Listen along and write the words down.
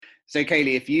So,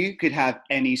 Kayleigh, if you could have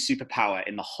any superpower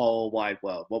in the whole wide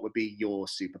world, what would be your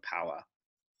superpower?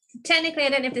 Technically, I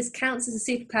don't know if this counts as a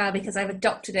superpower because I've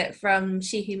adopted it from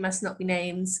She Who Must Not Be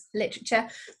Named's literature,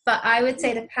 but I would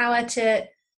say the power to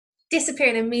disappear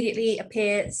and immediately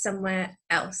appear somewhere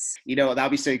else. You know what?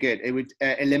 That'd be so good. It would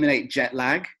eliminate jet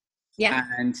lag. Yeah.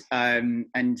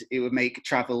 And it would make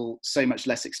travel so much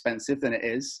less expensive than it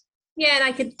is. Yeah, and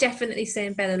I could definitely stay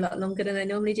in bed a lot longer than I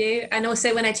normally do. And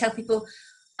also when I tell people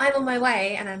I'm on my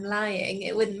way and I'm lying,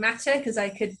 it wouldn't matter because I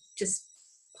could just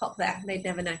pop there and they'd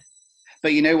never know.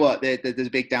 But you know what? There's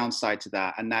a big downside to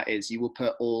that, and that is you will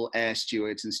put all air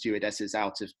stewards and stewardesses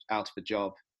out of a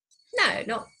job.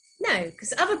 No,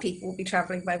 because other people will be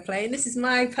travelling by plane. This is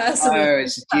my personal. Oh,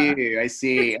 it's you. I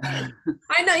see.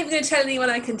 I'm not even going to tell anyone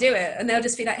I can do it, and they'll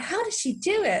just be like, "How does she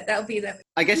do it?" That'll be the.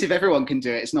 I guess if everyone can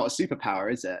do it, it's not a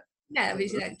superpower, is it? Yeah,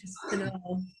 it's just the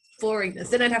normal boringness.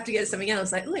 Then I'd have to get something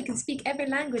else like, "Oh, I can speak every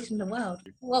language in the world."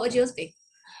 What would yours be?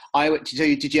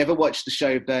 Did you ever watch the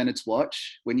show Bernard's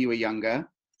Watch when you were younger?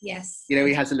 Yes. You know,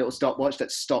 he has a little stopwatch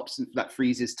that stops and that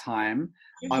freezes time.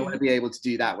 Mm-hmm. I want to be able to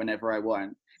do that whenever I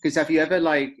want. Because have you ever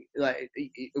like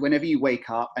whenever you wake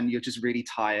up and you're just really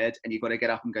tired and you've got to get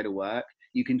up and go to work,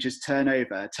 you can just turn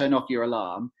off your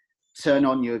alarm, turn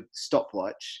on your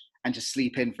stopwatch and just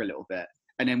sleep in for a little bit.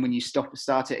 And then when you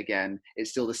start it again,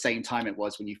 it's still the same time it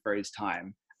was when you froze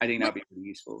time. I think that'd be really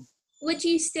useful. Would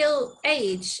you still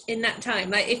age in that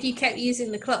time? Like if you kept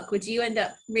using the clock, would you end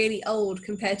up really old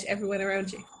compared to everyone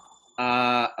around you?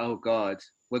 Oh God,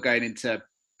 we're going into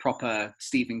proper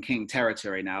Stephen King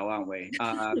territory now, aren't we?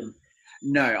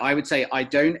 No, I would say I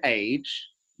don't age,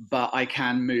 but I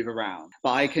can move around.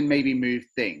 But I can maybe move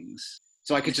things.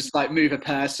 So I could just like move a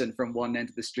person from one end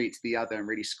of the street to the other and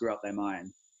really screw up their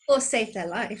mind. Or save their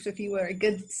life if you were a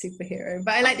good superhero.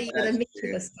 But I like that you got a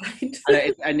meticulous mind.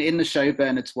 And in the show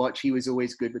Bernard's Watch, he was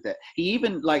always good with it. He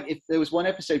even, like, if there was one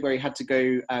episode where he had to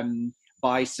go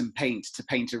buy some paint to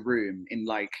paint a room in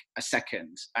like a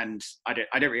second, and I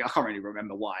can't really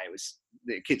remember why. It was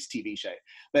the kids' TV show.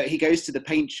 But he goes to the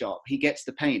paint shop, he gets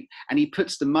the paint, and he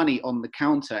puts the money on the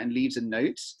counter and leaves a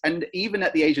note. And even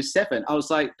at the age of 7, I was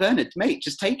like, Bernard, mate,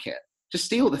 just take it. Just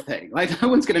steal the thing. Like, no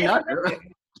one's going to know.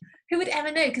 Who would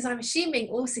ever know? Because I'm assuming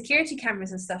all security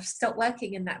cameras and stuff stop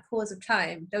working in that pause of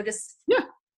time. They'll just,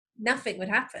 nothing would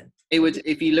happen. It would,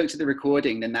 if you looked at the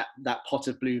recording, then that pot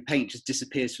of blue paint just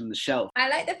disappears from the shelf. I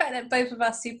like the fact that both of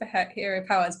our superhero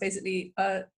powers basically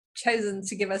are chosen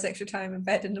to give us extra time in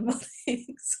bed in the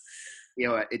mornings. You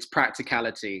know, it's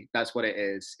practicality. That's what it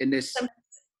is. In this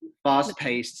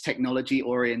fast-paced,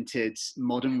 technology-oriented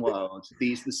modern world,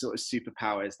 these are the sort of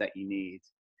superpowers that you need.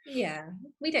 Yeah,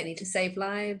 we don't need to save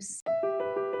lives.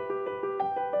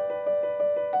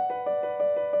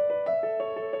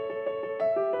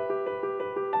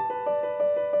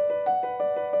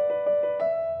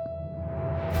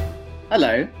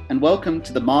 Hello, and welcome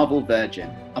to The Marvel Virgin,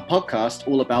 a podcast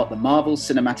all about the Marvel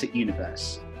Cinematic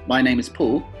Universe. My name is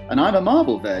Paul, and I'm a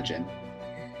Marvel Virgin.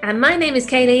 And my name is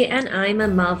Kayleigh, and I'm a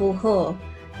Marvel whore.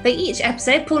 For each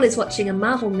episode, Paul is watching a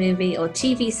Marvel movie or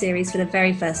TV series for the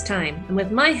very first time, and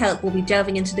with my help, we'll be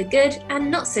delving into the good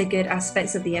and not so good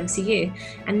aspects of the MCU,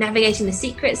 and navigating the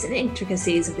secrets and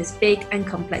intricacies of this big and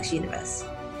complex universe.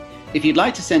 If you'd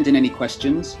like to send in any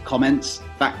questions, comments,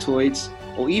 factoids,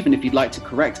 or even if you'd like to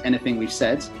correct anything we've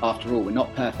said, after all, we're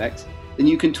not perfect, then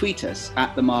you can tweet us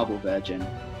at The Marvel Virgin.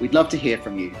 We'd love to hear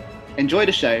from you. Enjoy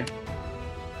the show.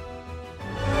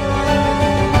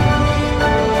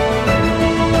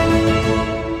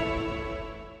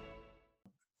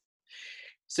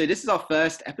 So this is our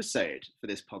first episode for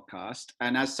this podcast,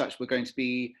 and as such, we're going to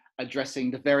be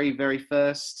addressing the very, very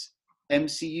first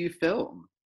MCU film,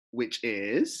 which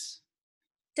is...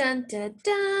 Dun, dun,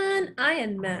 dun!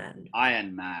 Iron Man.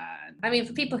 Iron Man. I mean,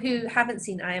 for people who haven't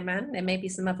seen Iron Man, there may be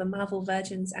some other Marvel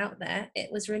virgins out there. It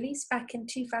was released back in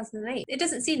 2008. It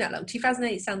doesn't seem that long.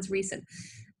 2008 sounds recent.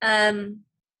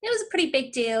 It was a pretty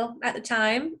big deal at the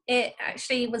time. It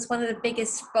actually was one of the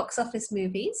biggest box office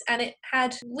movies, and it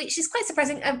had, which is quite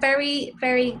surprising, a very,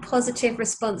 very positive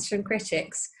response from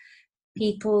critics.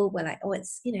 People were like, oh,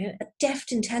 it's, you know, a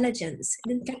deft intelligence,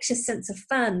 an infectious sense of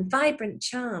fun, vibrant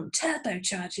charm,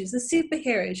 turbocharges the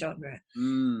superhero genre.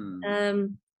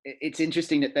 It's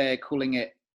interesting that they're calling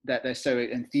it, that they're so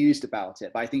enthused about it,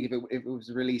 but I think if it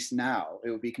was released now, it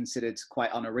would be considered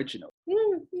quite unoriginal.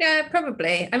 Yeah,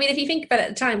 probably. I mean, if you think about it at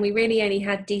the time, we really only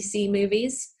had DC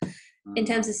movies in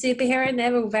terms of superhero, and they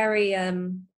were very...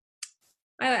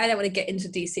 I don't want to get into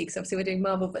DC because obviously we're doing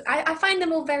Marvel, but I find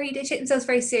them all very, they take themselves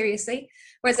very seriously.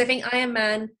 Whereas I think Iron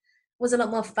Man was a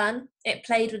lot more fun. It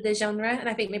played with the genre, and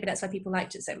I think maybe that's why people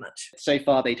liked it so much. So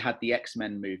far, they'd had the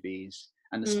X-Men movies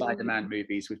and the Spider-Man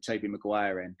movies with Tobey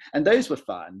Maguire in, and those were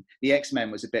fun. The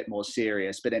X-Men was a bit more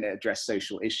serious, but then it addressed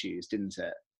social issues, didn't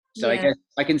it? So I guess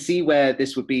I can see where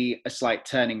this would be a slight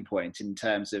turning point in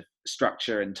terms of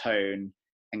structure and tone,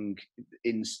 and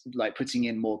in like putting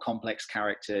in more complex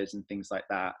characters and things like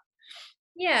that.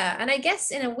 Yeah, and I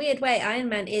guess in a weird way, Iron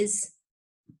Man is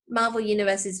Marvel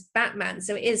Universe's Batman,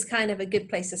 so it is kind of a good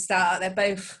place to start. They're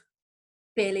both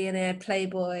billionaire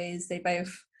playboys. They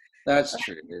both That's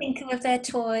true. Think of their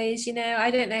toys. You know,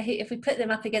 I don't know if we put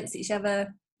them up against each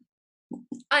other,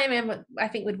 Iron Man, I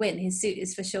think, would win. His suit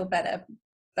is for sure better.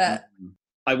 But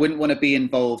I wouldn't want to be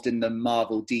involved in the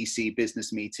Marvel DC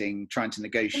business meeting trying to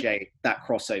negotiate that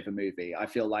crossover movie. I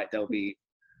feel like there'll be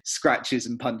scratches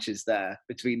and punches there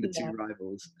between the two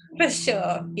rivals. For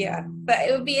sure, yeah. But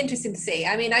it would be interesting to see.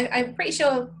 I mean, I'm pretty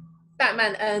sure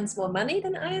Batman earns more money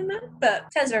than Iron Man, but in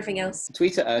terms of everything else.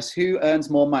 Tweet at us, who earns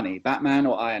more money, Batman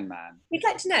or Iron Man? We'd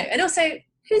like to know. And also,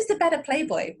 who's the better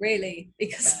playboy, really?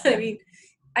 Because, I mean,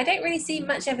 I don't really see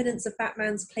much evidence of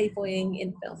Batman's playboying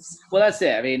in films. Well, that's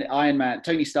it. I mean, Iron Man,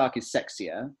 Tony Stark is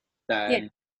sexier than,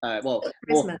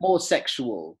 more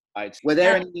sexual. Were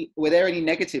there any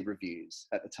negative reviews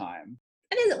at the time?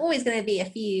 And there's always going to be a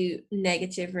few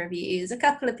negative reviews. A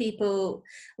couple of people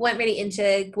weren't really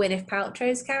into Gwyneth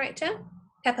Paltrow's character,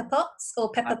 Pepper Potts,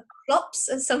 or Pepper Plops,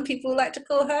 as some people like to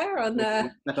call her. On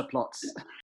Pepper Plots.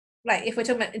 Like, if we're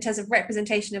talking about in terms of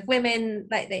representation of women,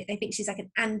 like they think she's like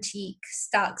an antique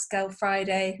Stark's Girl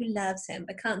Friday who loves him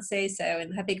but can't say so,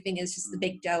 and her big thing is just the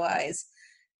big doe eyes.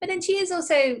 But then she's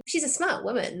a smart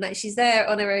woman. Like, she's there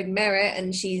on her own merit,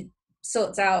 and she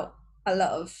sorts out a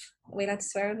lot of, are we allowed to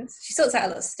swear on this? She sorts out a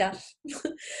lot of stuff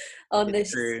on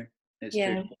this. True. It's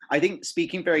true. I think,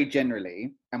 speaking very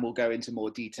generally, and we'll go into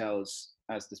more details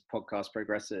as this podcast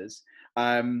progresses,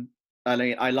 I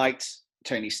liked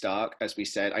Tony Stark, as we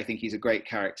said. I think he's a great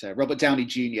character. Robert Downey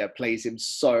Jr. plays him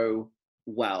so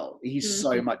well. He's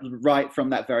so much, right from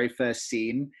that very first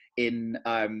scene in,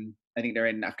 I think they're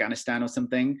in Afghanistan or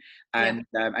something, and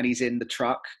he's in the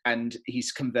truck and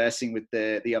he's conversing with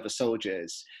the other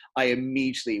soldiers. I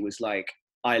immediately was like,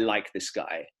 I like this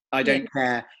guy. I don't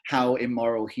care how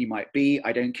immoral he might be.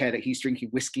 I don't care that he's drinking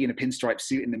whiskey in a pinstripe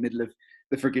suit in the middle of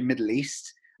the friggin' Middle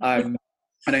East. I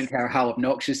don't care how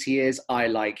obnoxious he is. I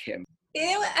like him. You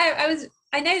know,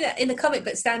 I know that in the comic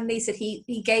book, Stan Lee said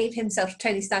he gave himself to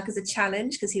Tony Stark as a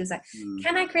challenge, because he was like,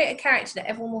 can I create a character that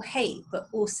everyone will hate but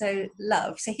also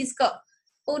love? So he's got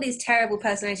all these terrible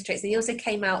personality traits. And he also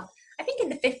came out, I think, in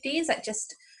the 50s, like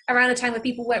just around a time where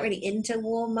people weren't really into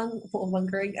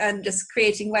warmongering and just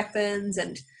creating weapons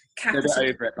and capital. They're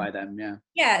over it by then, yeah.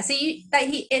 Yeah, so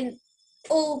he in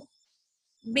all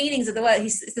meanings of the word,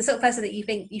 he's the sort of person that you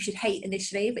think you should hate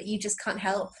initially, but you just can't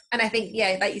help. And I think,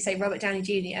 like you say, Robert Downey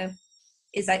Jr.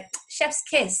 is like chef's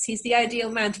kiss. He's the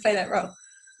ideal man to play that role.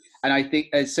 And I think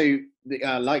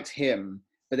I liked him,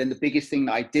 but then the biggest thing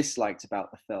that I disliked about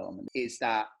the film is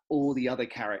that all the other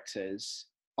characters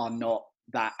are not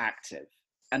that active,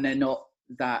 and they're not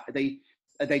that they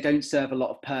don't serve a lot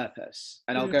of purpose.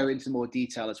 And I'll go into more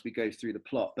detail as we go through the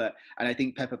plot. And I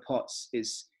think Pepper Potts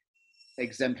is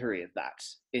exemplary of that,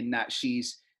 in that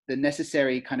she's the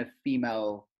necessary kind of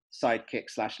female sidekick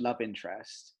 / love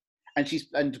interest, and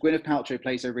Gwyneth Paltrow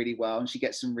plays her really well, and she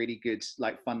gets some really good,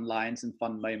 like, fun lines and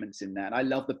fun moments in there, and I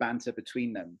love the banter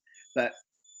between them. But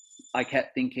I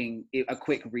kept thinking a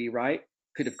quick rewrite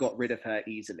could have got rid of her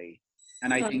easily,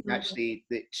 and I think actually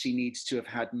that she needs to have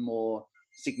had more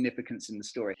significance in the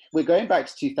story. We're going back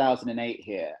to 2008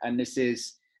 here, and this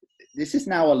is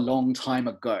now a long time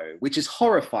ago, which is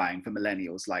horrifying for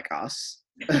millennials like us,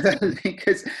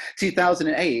 because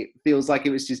 2008 feels like it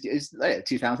was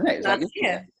 2008.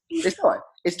 It's not.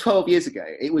 It's 12 years ago.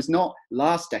 It was not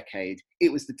last decade.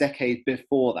 It was the decade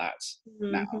before that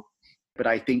now. But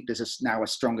I think there's now a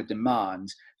stronger demand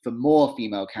for more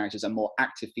female characters and more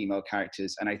active female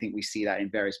characters. And I think we see that in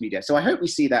various media. So I hope we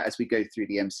see that as we go through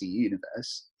the MCU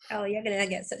universe. Oh, you're going to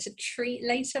get such a treat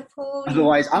later, Paul.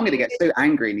 Otherwise, I'm going to get so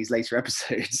angry in these later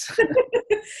episodes.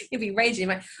 You'll be raging.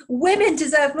 Like, women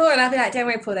deserve more. And I'll be like, don't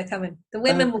worry, Paul, they're coming. The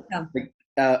women will come.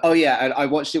 I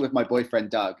watched it with my boyfriend,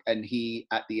 Doug, and he,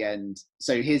 at the end,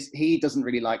 so he doesn't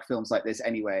really like films like this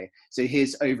anyway. So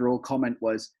his overall comment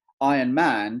was, Iron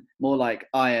Man, more like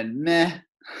Iron Meh.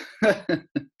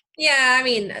 Yeah, I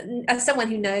mean, as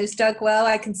someone who knows Doug well,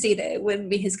 I can see that it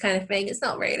wouldn't be his kind of thing. It's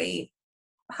not really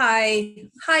high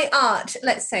art,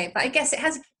 let's say, but I guess it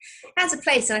has a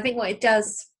place, and I think what it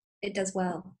does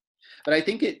well. But I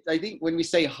think when we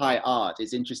say high art,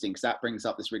 it's interesting because that brings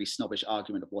up this really snobbish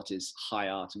argument of what is high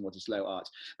art and what is low art.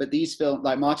 But these films,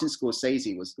 like Martin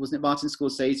Scorsese, wasn't it Martin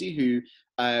Scorsese who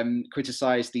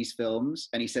criticized these films,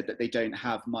 and he said that they don't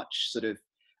have much sort of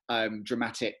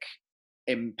dramatic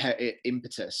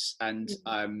impetus, and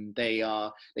they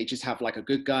just have like a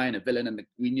good guy and a villain, and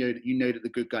you know that the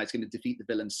good guy is going to defeat the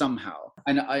villain somehow.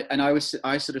 And I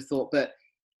sort of thought, but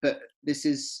this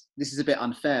is a bit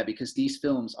unfair because these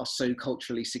films are so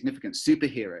culturally significant.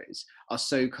 Superheroes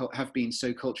have been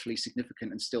so culturally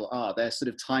significant and still are. They're sort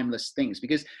of timeless things,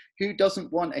 because who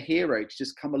doesn't want a hero to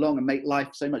just come along and make life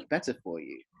so much better for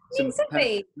you?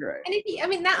 Exactly.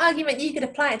 And that argument, you could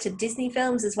apply it to Disney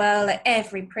films as well. Like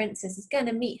every princess is going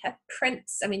to meet her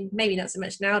prince. I mean, maybe not so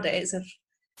much nowadays of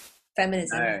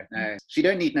feminism. No. She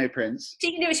don't need no prince.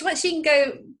 She can do what she wants. She can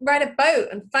go ride a boat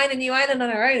and find a new island on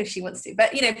her own if she wants to.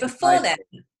 But, before then,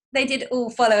 they did all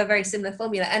follow a very similar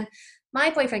formula. And my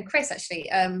boyfriend, Chris, actually,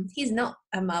 he's not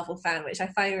a Marvel fan, which I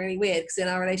find really weird because in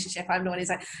our relationship, I'm the one who's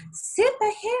like,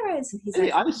 superheroes. And he's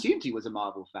like, I assumed he was a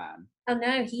Marvel fan. Oh,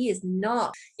 no, he is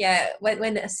not. Yeah,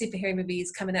 when a superhero movie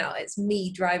is coming out, it's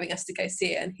me driving us to go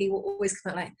see it. And he will always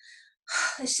come out like,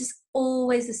 it's just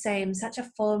always the same, such a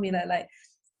formula. Like,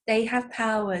 they have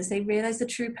powers. They realize the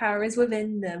true power is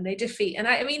within them. They defeat. And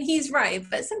I mean, he's right.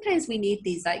 But sometimes we need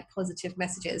these like positive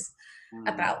messages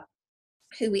about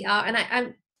who we are.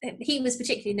 And he was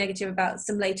particularly negative about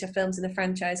some later films in the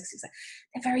franchise because he's like,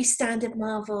 they're very standard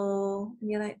Marvel. And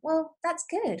you're like, well, that's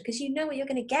good because you know what you're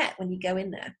going to get when you go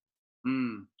in there.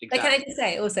 Exactly. Like, can I just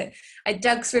say also,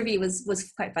 Doug's review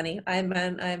was quite funny. But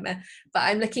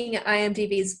I'm looking at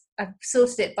IMDb's. I've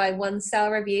sorted it by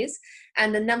 1-star reviews,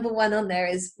 and the number one on there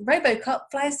is RoboCop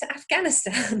flies to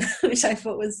Afghanistan, which I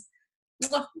thought was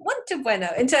muito bueno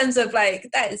in terms of like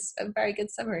that is a very good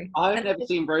summary. I've never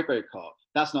seen RoboCop.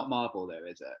 That's not Marvel, though,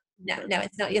 is it? No,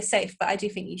 it's not. You're safe, but I do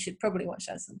think you should probably watch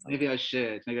that at some point. Maybe I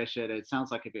should. It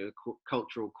sounds like a bit of a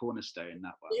cultural cornerstone,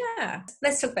 that one. Yeah.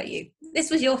 Let's talk about you. This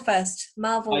was your first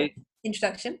Marvel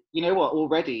introduction. You know what?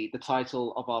 Already the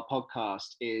title of our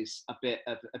podcast is a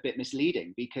bit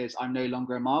misleading because I'm no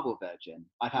longer a Marvel virgin.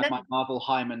 I've had my Marvel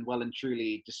hymen well and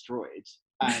truly destroyed,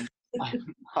 and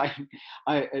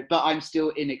but I'm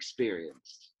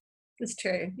inexperienced. It's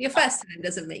true. Your first time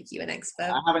doesn't make you an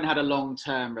expert. I haven't had a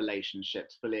long-term relationship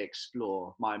to fully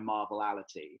explore my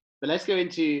Marvelality. But let's go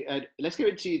into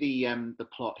the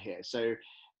plot here. So,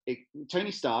 Tony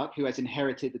Stark, who has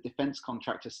inherited the defense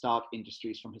contractor Stark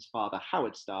Industries from his father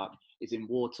Howard Stark, is in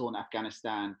war-torn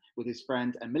Afghanistan with his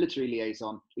friend and military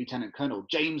liaison Lieutenant Colonel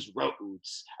James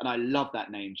Rhodes, and I love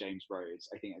that name, James Rhodes.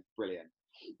 I think it's brilliant.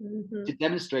 To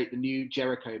demonstrate the new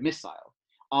Jericho missile.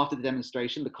 After the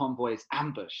demonstration, the convoy is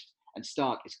ambushed, and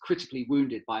Stark is critically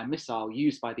wounded by a missile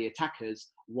used by the attackers,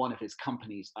 one of his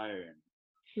company's own.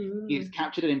 He is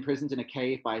captured and imprisoned in a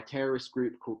cave by a terrorist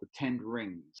group called the 10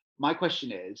 Rings. My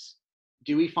question is,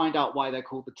 do we find out why they're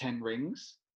called the 10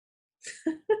 Rings?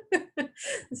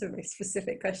 That's a very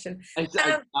specific question.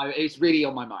 It's really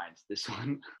on my mind, this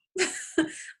one.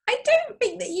 I don't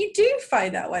think that you do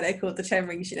find out why they're called the 10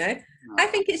 Rings, No. I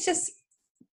think it's just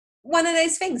one of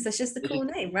those things. That's just the cool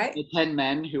name, right? The 10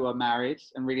 men who are married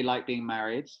and really like being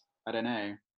married. I don't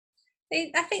know.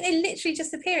 I think they literally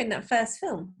just appear in that first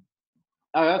film.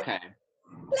 Oh, okay.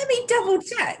 Let me double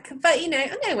check. But,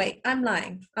 no, wait, I'm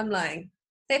lying.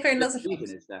 They appear in lots of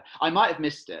films. Is there? I might have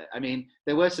missed it. I mean,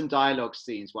 there were some dialogue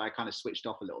scenes where I kind of switched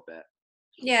off a little bit.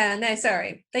 Yeah, no,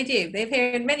 sorry. They do. They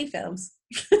appear in many films.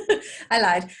 I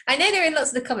lied. I know they're in lots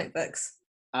of the comic books.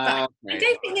 But I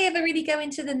don't think they ever really go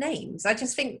into the names. I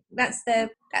just think that's the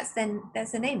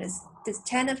name. There's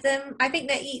 10 of them. I think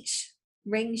they're each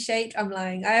ring shaped. I'm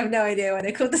lying. I have no idea why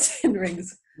they're called the 10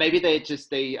 Rings. Maybe they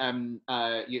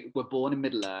were born in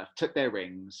Middle Earth, took their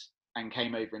rings, and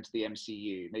came over into the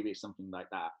MCU. Maybe it's something like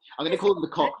that. I'm going to call them the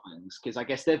cock rings because I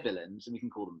guess they're villains, and we can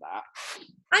call them that.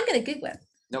 I'm going to Google it.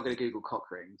 Not going to Google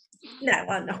cock rings. No,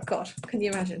 well, no, God, can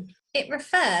you imagine? It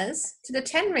refers to the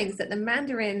 10 rings that the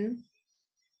Mandarin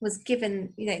was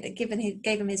given, that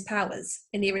gave him his powers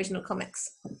in the original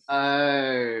comics.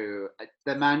 Oh,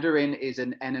 the Mandarin is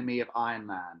an enemy of Iron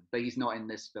Man, but he's not in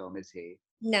this film, is he?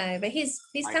 No, but he's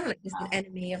kind of like just an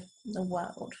enemy of the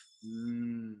world.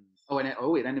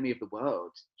 An enemy of the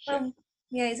world. Well,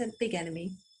 yeah, he's a big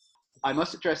enemy. I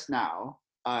must address now,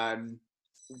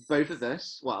 both of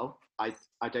us, well,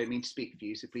 I don't mean to speak for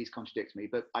you, so please contradict me,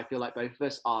 but I feel like both of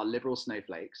us are liberal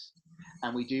snowflakes,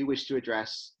 and we do wish to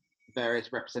address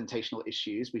various representational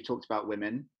issues. We've talked about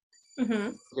women. Mm-hmm.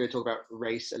 We're going to talk about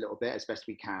race a little bit as best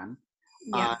we can.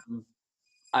 Yeah.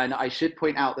 And I should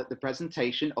point out that the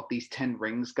presentation of these 10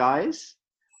 Rings guys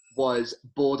was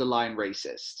borderline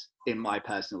racist, in my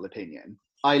personal opinion.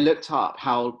 I looked up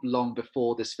how long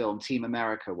before this film Team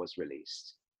America was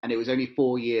released, and it was only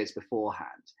 4 years beforehand.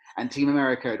 And Team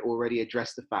America had already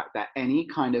addressed the fact that any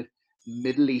kind of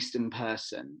Middle Eastern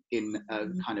person in a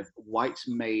kind of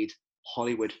white-made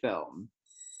Hollywood film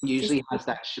usually has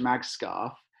that shemag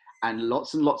scarf and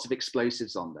lots of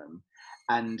explosives on them.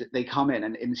 And they come in,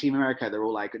 and in Team America, they're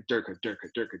all like, Durka, Durka,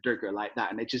 Durka, Durka, like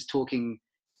that. And they're just talking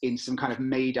in some kind of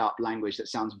made-up language that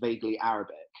sounds vaguely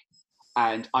Arabic.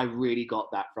 And I really got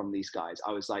that from these guys.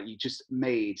 I was like, you just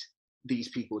made these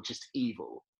people just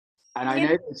evil. And I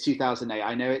know it's 2008.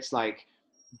 I know it's like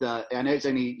I know it's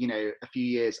only, you know, a few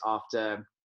years after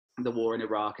the war in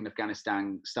Iraq and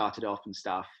Afghanistan started off and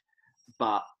stuff.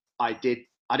 But I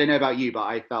don't know about you, but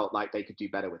I felt like they could do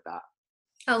better with that.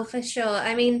 Oh, for sure.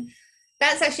 I mean,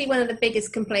 that's actually one of the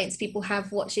biggest complaints people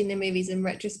have watching the movies in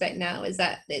retrospect now, is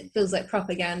that it feels like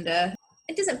propaganda.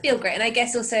 It doesn't feel great. And I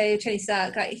guess also Tony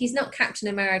Stark, like, he's not Captain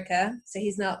America, so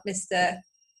he's not Mr.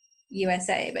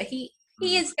 USA, but he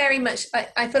is very much,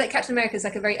 I feel like Captain America is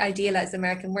like a very idealized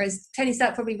American, whereas Tony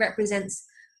Stark probably represents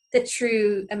the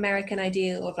true American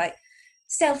ideal of like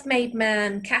self-made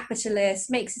man, capitalist,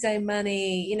 makes his own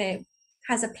money, you know,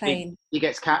 has a plane. He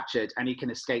gets captured and he can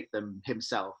escape them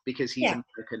himself because he's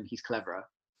American, he's cleverer.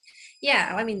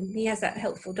 Yeah, I mean, he has that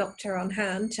helpful doctor on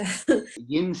hand.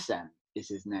 Yinsen is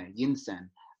his name, Yinsen.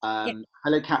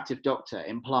 Hello Captive Doctor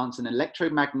implants an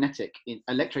electromagnet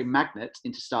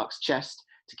into Stark's chest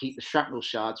to keep the shrapnel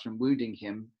shards from wounded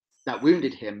him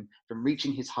from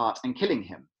reaching his heart and killing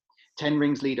him. Ten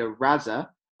Rings leader Raza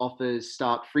offers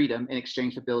Stark freedom in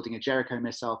exchange for building a Jericho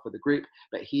missile for the group,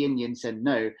 but he and Yinsen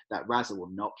know that Raza will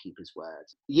not keep his word.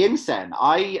 Yinsen,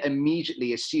 I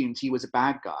immediately assumed he was a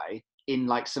bad guy in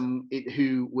like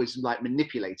who was like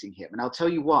manipulating him, and I'll tell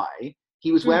you why.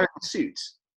 He was wearing a suit.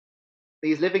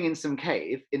 He's living in some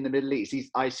cave in the Middle East.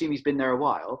 I assume he's been there a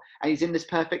while, and he's in this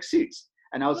perfect suit.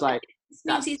 And I was like,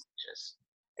 that's suspicious.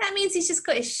 That means he's just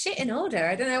got his shit in order.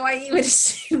 I don't know why you would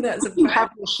assume that's a You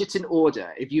have your shit in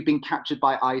order if you've been captured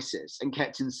by ISIS and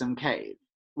kept in some cave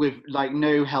with like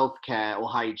no healthcare or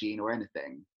hygiene or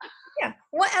anything. Yeah.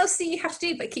 What else do you have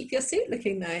to do but keep your suit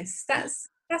looking nice? That's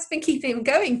been keeping him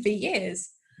going for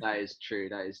years. That is true.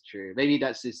 Maybe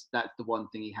that's the one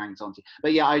thing he hangs on to.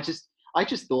 But yeah, I just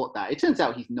thought that. It turns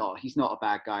out he's not a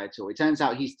bad guy at all. It turns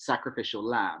out he's the sacrificial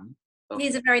lamb.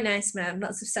 He's a very nice man.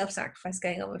 Lots of self-sacrifice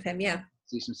going on with him, yeah.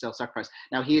 Do some self-sacrifice.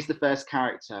 Now, he is the first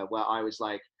character where I was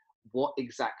like, what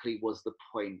exactly was the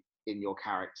point in your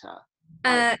character?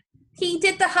 He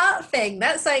did the heart thing.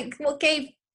 That's like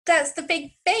that's the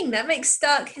big thing. That makes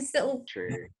Stark his little...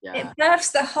 True, yeah. It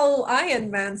births the whole Iron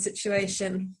Man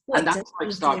situation. And that's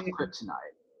like Stark's kryptonite,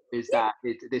 is that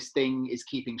this thing is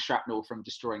keeping shrapnel from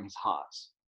destroying his heart.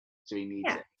 So he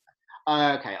needs it.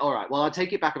 Okay, all right. Well, I'll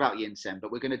take it back about Yinsen,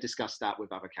 but we're going to discuss that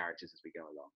with other characters as we go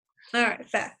along. All right,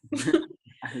 fair.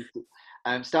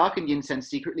 Stark and Yinsen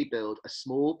secretly build a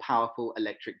small, powerful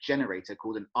electric generator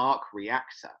called an arc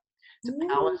reactor to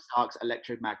power Stark's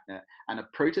electromagnet and a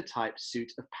prototype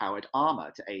suit of powered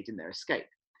armor to aid in their escape.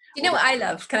 You know what I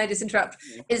love? Can I just interrupt?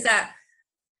 Is that,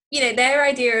 you know, their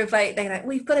idea of like, they're like,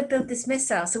 we've got to build this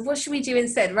missile. So what should we do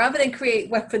instead? Rather than create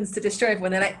weapons to destroy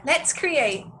everyone, they're like, let's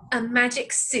create a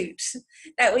magic suit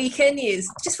that we can use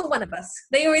just for one of us.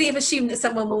 They already have assumed that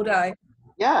someone will die.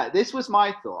 Yeah, this was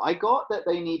my thought. I got that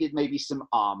they needed maybe some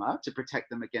armor to protect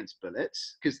them against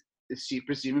bullets, because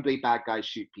presumably bad guys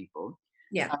shoot people.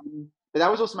 Yeah. But that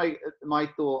was also my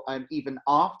thought, even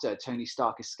after Tony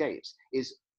Stark escapes,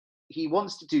 is he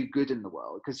wants to do good in the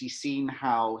world because he's seen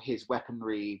how his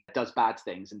weaponry does bad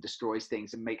things and destroys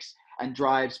things and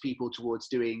drives people towards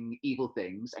doing evil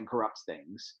things and corrupt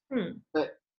things.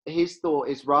 But his thought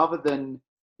is, rather than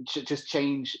just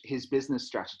change his business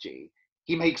strategy,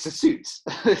 he makes a suit.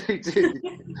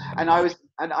 and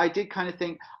I did kind of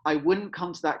think I wouldn't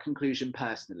come to that conclusion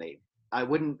personally. It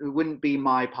wouldn't be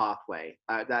my pathway.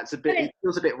 It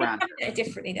feels a bit random.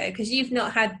 Differently though, because you've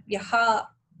not had your heart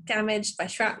damaged by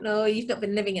shrapnel, you've not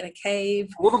been living in a cave.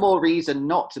 All the more reason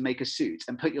not to make a suit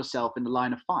and put yourself in the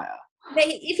line of fire. But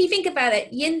if you think about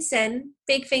it, Yinsen,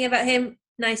 big thing about him,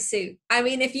 nice suit. I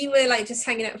mean, if you were like just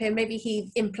hanging out with him, maybe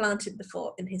he implanted the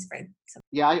thought in his brain.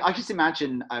 Yeah, I just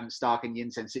imagine Stark and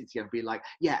Yinsen sitting together and be like,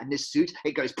 yeah, and this suit,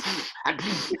 it goes and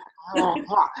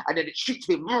then it shoots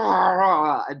me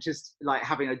and just like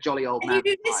having a jolly old man. And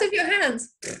you do this with your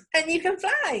hands and you can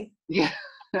fly. Yeah.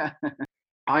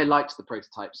 I liked the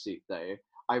prototype suit though.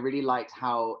 I really liked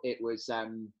how it was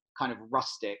kind kind of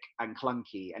rustic and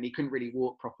clunky, and he couldn't really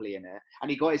walk properly in it,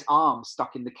 and he got his arm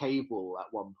stuck in the cave wall at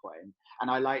one point. And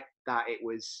I liked that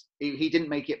he didn't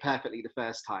make it perfectly the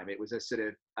first time. It was a sort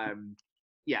of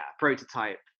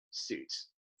prototype suit.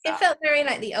 It felt very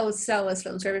like the old Star Wars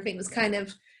films, where everything was kind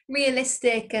of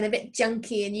realistic and a bit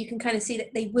junky, and you can kind of see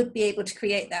that they would be able to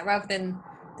create that rather than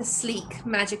the sleek,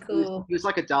 magical. It was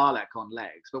like a Dalek on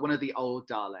legs, but one of the old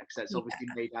Daleks that's obviously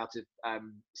made out of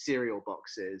cereal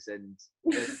boxes and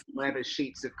whatever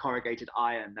sheets of corrugated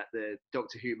iron that the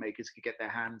Doctor Who makers could get their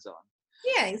hands on.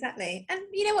 Yeah, exactly. And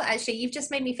you know what? Actually, you've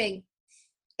just made me think.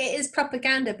 It is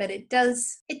propaganda, but it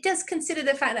does consider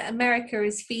the fact that America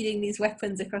is feeding these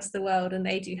weapons across the world, and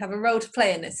they do have a role to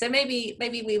play in this. So maybe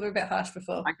we were a bit harsh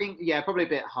before. I think, probably a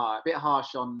bit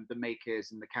harsh on the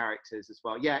makers and the characters as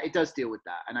well. Yeah, it does deal with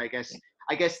that, and I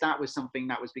guess that was something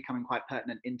that was becoming quite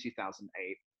pertinent in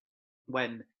 2008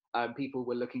 when people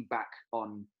were looking back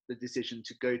on the decision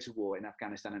to go to war in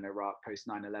Afghanistan and Iraq post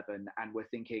 9/11, and were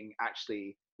thinking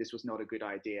actually this was not a good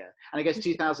idea. And I guess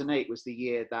 2008 was the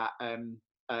year that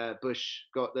Bush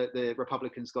got the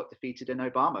Republicans got defeated and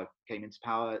Obama came into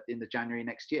power in the January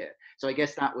next year. So I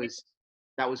guess that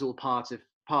was all part of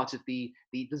the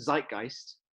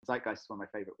zeitgeist. Zeitgeist is one of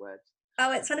my favorite words.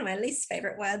 Oh, it's one of my least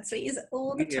favorite words. We use it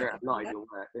all the time. You hear it a lot in your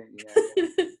work, don't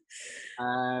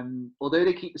you? Although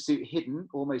they keep the suit hidden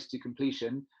almost to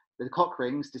completion, the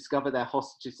Cochrings discover their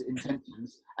hostages'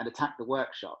 intentions and attack the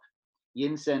workshop.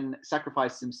 Yinsen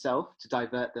sacrifices himself to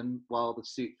divert them while the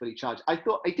suit fully charged. I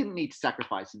thought he didn't need to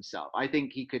sacrifice himself. I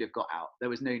think he could have got out. There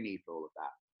was no need for all of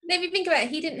that. If you think about it,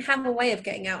 he didn't have a way of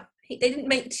getting out. They didn't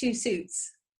make two suits.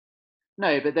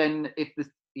 No, but then if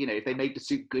they made the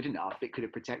suit good enough, it could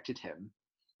have protected him.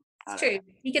 It's true.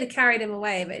 He could have carried him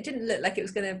away, but it didn't look like it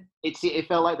was going to. It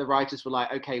felt like the writers were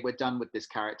like, okay, we're done with this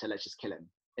character. Let's just kill him.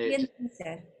 They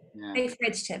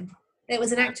fridged him. It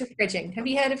was an act of fridging. Have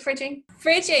you heard of fridging?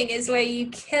 Fridging is where you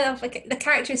kill off, like, the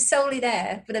character is solely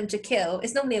there for them to kill.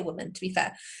 It's normally a woman, to be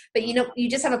fair. But you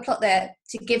just have a plot there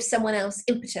to give someone else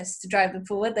impetus to drive them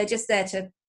forward. They're just there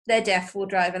their death will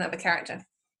drive another character.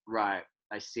 Right.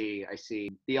 I see.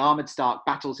 The armoured Stark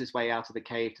battles his way out of the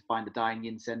cave to find the dying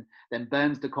Yinsen, then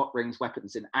burns the Cochrings'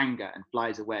 weapons in anger and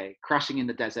flies away, crashing in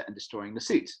the desert and destroying the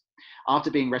suit.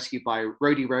 After being rescued by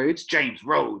James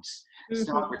Rhodes,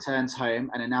 Stark returns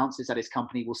home and announces that his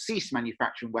company will cease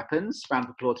manufacturing weapons. Round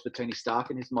of applause for Tony Stark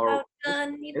and his moral.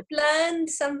 You've learned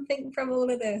something from all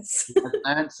of this.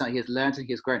 He has learned and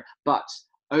he has grown. But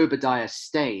Obadiah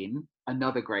Stane,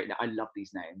 another great, I love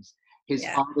these names, his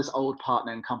father's old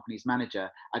partner and company's manager,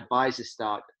 advises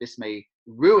Stark that this may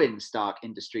ruin Stark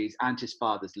Industries and his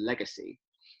father's legacy.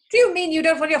 Do you mean you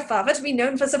don't want your father to be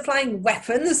known for supplying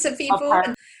weapons to people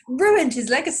and ruined his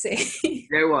legacy? You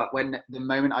know what? The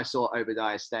moment I saw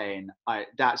Obadiah Stane,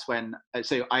 that's when.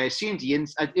 So I assumed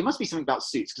it must be something about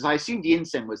suits, because I assumed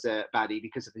Yinsen was a baddie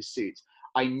because of his suit.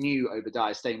 I knew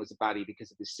Obadiah Stane was a baddie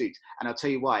because of his suit, and I'll tell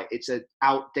you why. It's an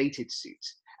outdated suit,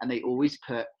 and they always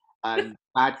put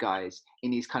bad guys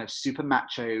in these kind of super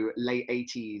macho late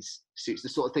 80s suits, the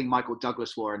sort of thing Michael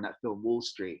Douglas wore in that film Wall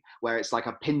Street, where it's like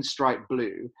a pinstripe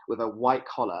blue with a white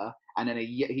collar, and then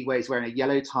he's wearing a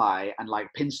yellow tie and like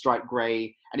pinstripe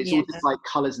grey, and it's all just like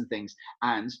colours and things.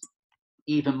 And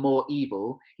even more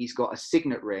evil, he's got a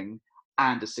signet ring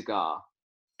and a cigar.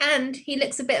 And he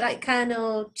looks a bit like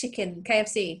Colonel Chicken,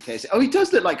 KFC. Oh, he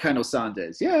does look like Colonel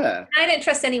Sanders, yeah. I don't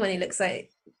trust anyone who looks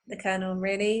like the Colonel,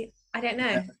 really. I don't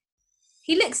know.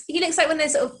 He looks like when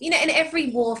there's sort of, in every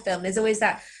war film, there's always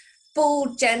that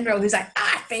bald general who's like,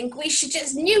 I think we should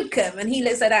just nuke him. And he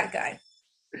looks like that guy.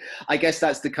 I guess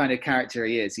that's the kind of character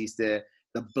he is. He's the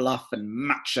bluff and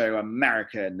macho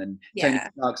American. And Tony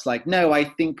Stark's like, no, I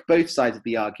think both sides of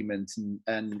the argument.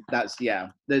 And that's,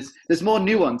 there's more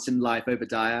nuance in life,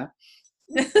 Obadiah.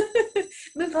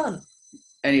 Move on.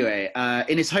 Anyway,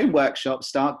 in his home workshop,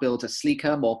 Stark builds a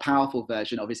sleeker, more powerful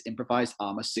version of his improvised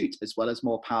armor suit, as well as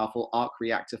more powerful arc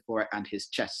reactor for it and his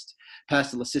chest.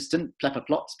 Personal assistant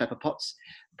Pepper Potts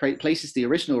places the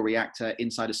original reactor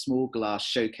inside a small glass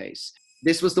showcase.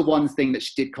 This was the one thing that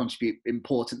she did contribute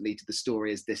importantly to the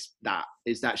story, is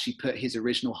that she put his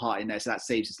original heart in there, so that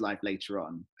saves his life later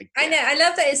on. I know, I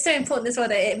love that it's so important as well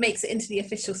that it makes it into the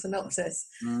official synopsis.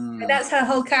 And that's her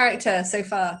whole character so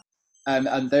far.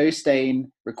 And though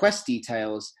Stane requests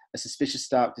details, a suspicious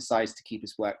Stark decides to keep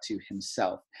his work to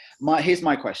himself. Here's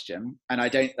my question, and I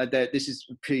don't. This is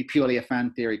purely a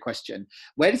fan theory question.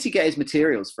 Where does he get his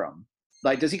materials from?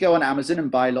 Like, does he go on Amazon and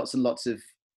buy lots and lots of?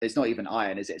 It's not even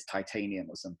iron, is it? It's titanium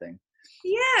or something.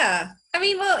 Yeah, I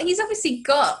mean, well, he's obviously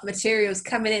got materials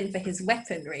coming in for his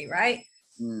weaponry, right?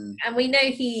 Mm. And we know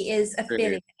he is a True.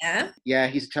 billionaire. Yeah,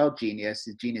 he's a child genius,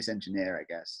 he's a genius engineer, I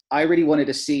guess. I really wanted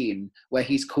a scene where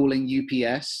he's calling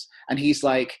UPS and he's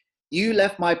like, you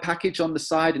left my package on the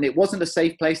side and it wasn't a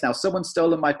safe place. Now someone's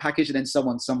stolen my package and then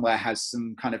someone somewhere has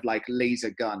some kind of like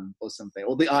laser gun or something,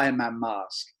 or the Iron Man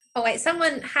mask. Oh wait,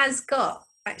 someone has got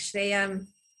actually an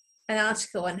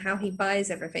article on how he buys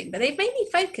everything, but they've made me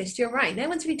focused. You're right. No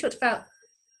one's really talked about.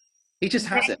 He just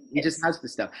has it. He just has the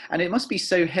stuff. And it must be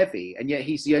so heavy, and yet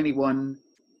he's the only one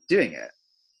doing it.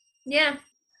 Yeah.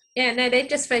 Yeah, no, they've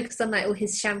just focused on like all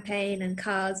his champagne and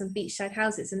cars and beachside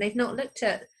houses, and they've not looked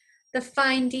at the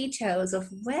fine details of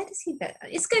where does he live.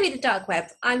 It's going to be the dark web.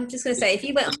 I'm just going to say, if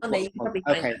you went on there, you could probably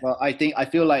find it. Well, I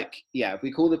feel like, yeah, if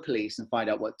we call the police and find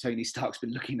out what Tony Stark's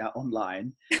been looking at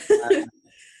online,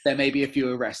 there may be a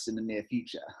few arrests in the near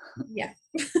future. Yeah.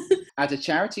 At a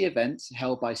charity event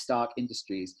held by Stark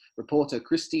Industries, reporter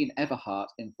Christine Everhart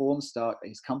informed Stark that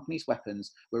his company's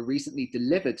weapons were recently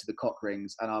delivered to the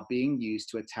Cochrings and are being used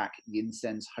to attack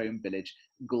Yinsen's home village,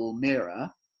 Gulmira,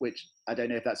 which I don't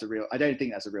know if that's I don't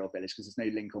think that's a real village because there's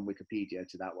no link on Wikipedia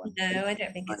to that one. No, I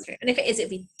don't think it's true. And if it is, it'd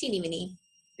be teeny weeny.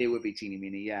 It would be teeny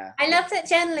weeny, yeah. I love that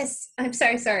journalists, I'm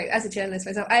sorry, as a journalist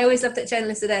myself, I always love that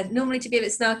journalists are there normally to be a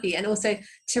bit snarky and also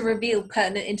to reveal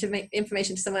pertinent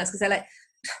information to someone else, because they're like,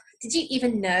 did you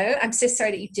even know? I'm so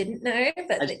sorry that you didn't know.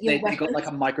 But they got like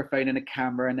a microphone and a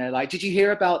camera and they're like, did you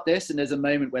hear about this? And there's a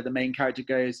moment where the main character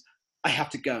goes, I have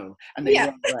to go. And they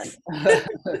run away.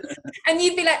 And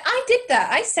you'd be like, I did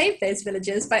that. I saved those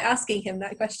villagers by asking him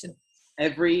that question. I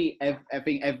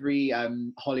think every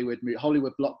Hollywood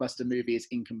blockbuster movie is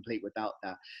incomplete without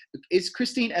that. Is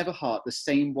Christine Everhart the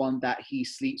same one that he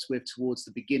sleeps with towards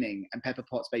the beginning and Pepper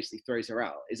Potts basically throws her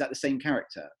out? Is that the same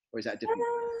character or is that a different?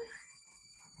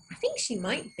 I think she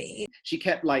might be. She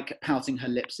kept like pouting her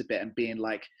lips a bit and being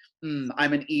like,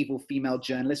 I'm an evil female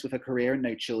journalist with a career and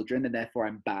no children and therefore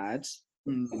I'm bad.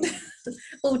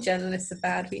 All journalists are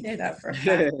bad. We know that for a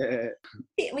fact.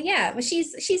 Well, yeah, but she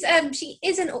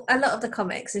is in a lot of the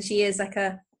comics, and she is like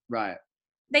a right.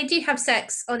 They do have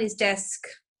sex on his desk.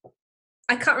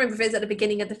 I can't remember if it's at the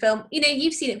beginning of the film. You know,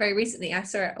 you've seen it very recently. I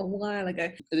saw it a while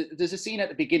ago. There's a scene at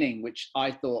the beginning which I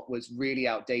thought was really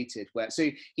outdated. Where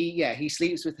he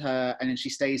sleeps with her, and then she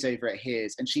stays over at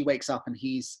his, and she wakes up, and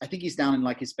I think he's down in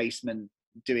like his basement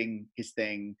doing his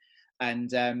thing.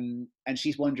 And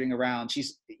she's wandering around.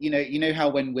 She's, you know how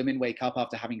when women wake up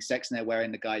after having sex and they're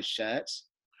wearing the guy's shirt?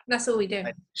 That's all we do.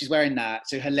 She's wearing that.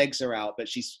 So her legs are out, but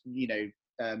she's,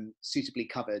 suitably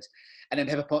covered. And then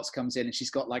Pepper Potts comes in and she's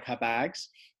got like her bags.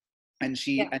 And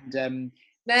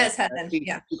that's her then.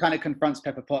 She kind of confronts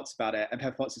Pepper Potts about it. And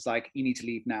Pepper Potts is like, you need to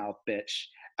leave now, bitch.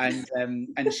 And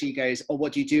she goes, oh,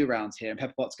 what do you do around here? And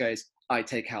Pepper Potts goes, I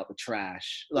take out the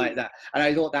trash, like that. And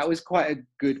I thought that was quite a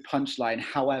good punchline.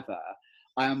 However,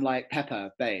 I am like, Pepper,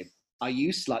 babe, are you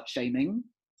slut shaming?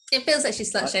 It feels like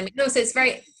she's slut shaming. Also, it's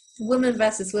very woman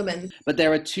versus woman. But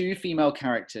there are two female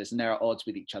characters and they're at odds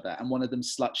with each other. And one of them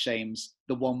slut shames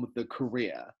the one with the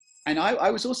career. And I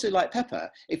was also like,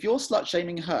 Pepper, if you're slut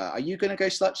shaming her, are you going to go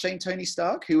slut shame Tony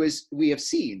Stark, who, as we have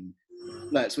seen,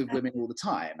 flirts with women all the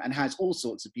time and has all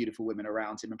sorts of beautiful women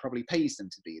around him and probably pays them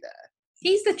to be there?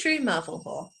 He's the true Marvel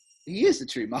whore. He is the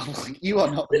true Marvel. You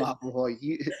are not the Marvel whore.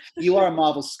 You are a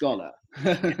Marvel scholar.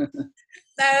 And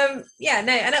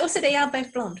also they are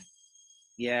both blonde.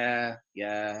 Yeah.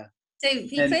 So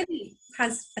he clearly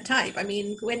has a type. I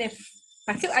mean, Gwyneth.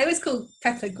 I always call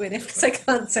Pepper Gwyneth because I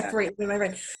can't separate them in my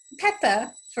brain.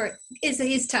 Pepper is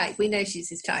his type. We know she's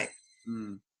his type.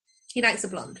 He likes a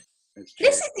blonde.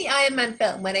 This is the Iron Man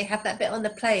film where they have that bit on the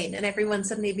plane and everyone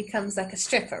suddenly becomes like a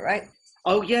stripper, right?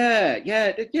 Oh, yeah,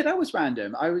 that was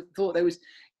random. I thought there was,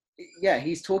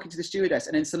 he's talking to the stewardess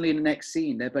and then suddenly in the next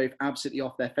scene, they're both absolutely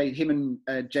off their face. Him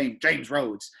and James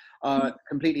Rhodes are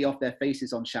completely off their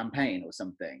faces on champagne or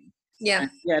something. Yeah.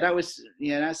 And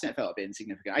that felt a bit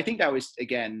insignificant. I think that was,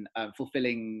 again,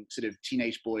 fulfilling sort of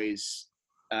teenage boys'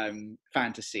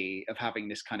 fantasy of having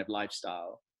this kind of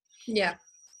lifestyle. Yeah.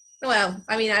 Well,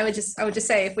 I mean, I would just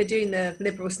say if we're doing the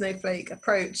liberal snowflake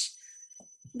approach,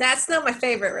 that's not my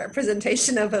favorite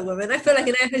representation of a woman. I feel like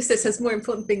an air hostess has more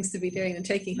important things to be doing than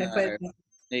taking her clothes off.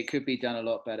 It could be done a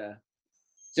lot better.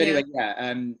 So anyway,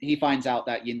 he finds out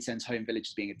that Yinsen's home village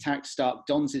is being attacked. Stark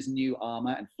dons his new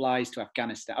armor and flies to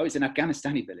Afghanistan. Oh, it's an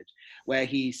Afghanistani village where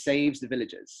he saves the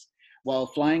villagers. While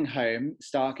flying home,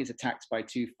 Stark is attacked by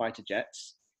 2 fighter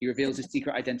jets. He reveals his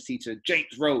secret identity to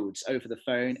James Rhodes over the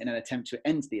phone in an attempt to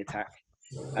end the attack.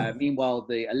 Meanwhile,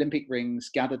 the Olympic rings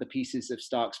gather the pieces of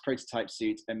Stark's prototype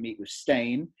suit and meet with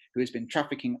Stain, who has been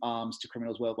trafficking arms to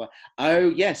criminals worldwide. Oh,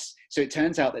 yes. So it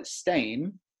turns out that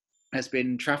Stain has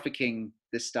been trafficking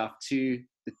this stuff to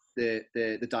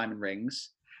the diamond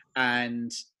rings,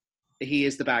 and he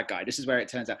is the bad guy. This is where it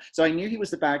turns out. So I knew he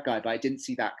was the bad guy, but I didn't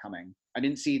see that coming. I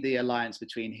didn't see the alliance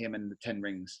between him and the Ten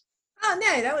Rings. Oh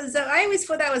no, that was. I always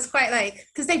thought that was quite like,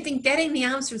 because they've been getting the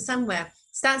arms from somewhere.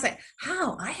 Stan's like,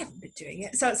 how? I haven't been doing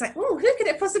it. So it's like, oh, who could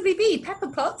it possibly be? Pepper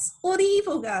Potts or the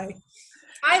evil guy?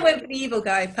 I went for the evil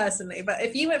guy personally, but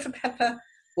if you went for Pepper.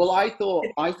 Well, I thought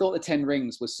the Ten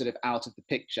Rings was sort of out of the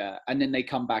picture, and then they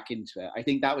come back into it. I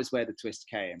think that was where the twist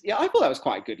came. Yeah, I thought that was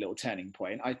quite a good little turning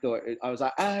point. I was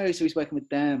like, oh, so he's working with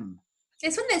them.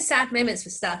 It's one of those sad moments for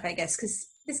Stark, I guess, because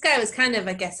this guy was kind of,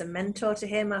 I guess, a mentor to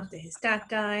him after his dad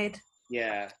died.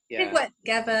 Yeah. They'd work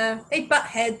together. They'd butt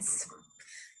heads.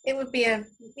 It would be I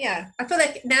feel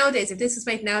like nowadays, if this was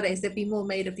made nowadays, there'd be more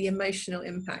made of the emotional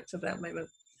impact of that moment.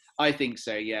 I think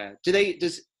so, yeah.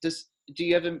 Do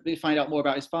you ever find out more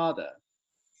about his father?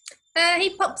 He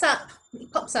pops up.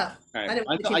 Right.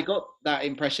 I got that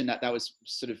impression that was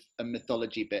sort of a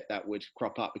mythology bit that would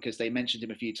crop up, because they mentioned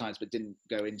him a few times but didn't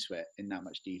go into it in that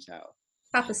much detail.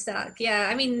 Papa Stark, yeah.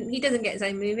 I mean, he doesn't get his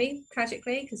own movie,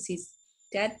 tragically, because he's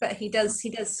dead, but he does.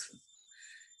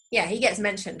 Yeah, he gets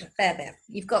mentioned a fair bit.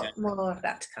 You've got more of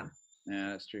that to come. Yeah,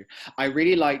 that's true. I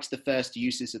really liked the first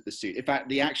uses of the suit. In fact,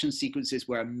 the action sequences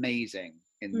were amazing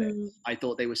in this. I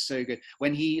thought they were so good.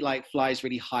 When he flies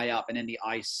really high up and then the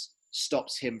ice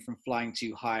stops him from flying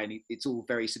too high, and it's all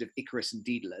very sort of Icarus and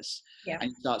Daedalus, and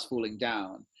he starts falling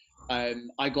down.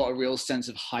 I got a real sense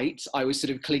of height. I was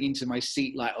sort of clinging to my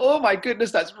seat like, oh my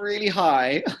goodness, that's really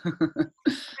high. I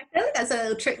feel like that's a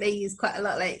little trick they use quite a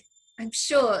lot. Like, I'm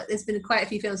sure there's been quite a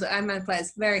few films where Iron Man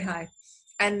flies very high,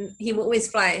 and he will always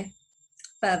fly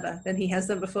further than he has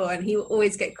done before, and he will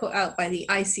always get caught out by the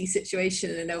icy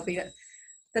situation, and there'll be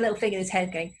the little thing in his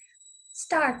head going,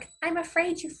 Stark, I'm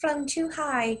afraid you've flown too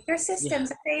high. Your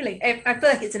systems are failing. I feel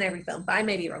like it's in every film, but I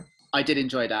may be wrong. I did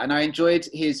enjoy that, and I enjoyed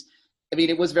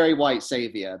it was very white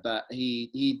savior, but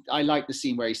I liked the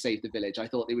scene where he saved the village. I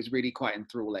thought it was really quite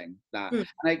enthralling. That,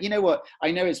 and you know what?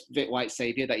 I know it's a bit white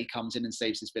savior that he comes in and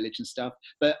saves his village and stuff,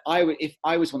 but if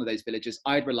I was one of those villagers,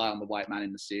 I'd rely on the white man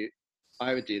in the suit.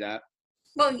 I would do that.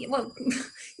 Well,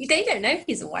 they don't know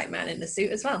he's a white man in the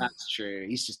suit as well. That's true.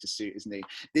 He's just a suit, isn't he?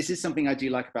 This is something I do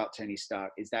like about Tony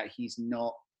Stark, is that he's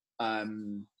not.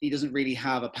 He doesn't really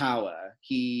have a power.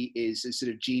 He is a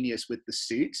sort of genius with the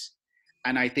suit.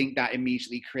 And I think that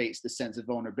immediately creates the sense of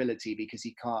vulnerability, because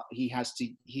he has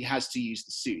to use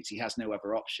the suit. He has no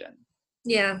other option.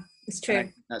 Yeah, it's true.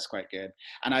 That's quite good.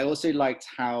 And I also liked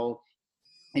how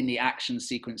in the action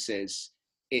sequences,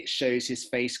 it shows his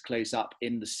face close up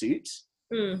in the suit.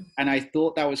 And I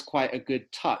thought that was quite a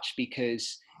good touch,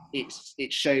 because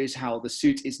it shows how the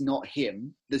suit is not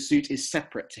him. The suit is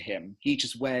separate to him. He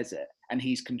just wears it and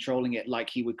he's controlling it like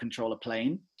he would control a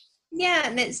plane. Yeah,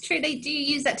 and it's true. They do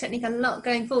use that technique a lot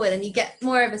going forward, and you get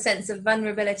more of a sense of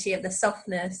vulnerability, of the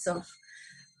softness of,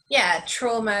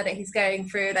 trauma that he's going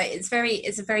through. Like it's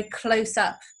a very close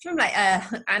up. Do you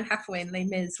remember Anne Hathaway in Les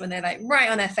Mis, when they're like right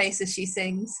on her face as she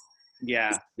sings?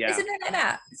 Yeah. It's a bit like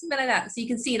that. So you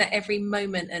can see that every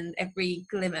moment and every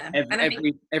glimmer.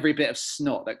 Every bit of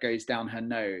snot that goes down her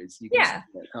nose. You can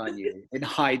see it, can't you? In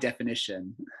high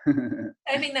definition.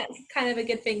 I think that's kind of a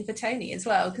good thing for Tony as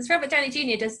well, because Robert Downey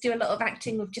Jr. does do a lot of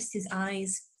acting with just his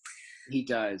eyes. He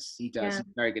does. Yeah. He's a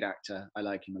very good actor. I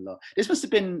like him a lot. This must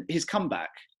have been his comeback.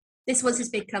 This was his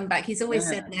big comeback. He's always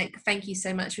said, like, thank you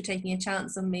so much for taking a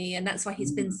chance on me. And that's why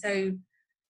he's been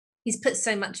he's put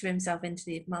so much of himself into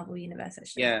the Marvel universe,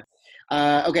 actually. Yeah.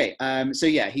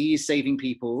 He's saving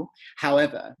people.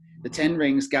 However, the Ten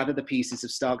Rings gather the pieces of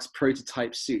Stark's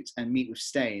prototype suit and meet with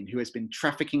Stain, who has been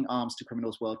trafficking arms to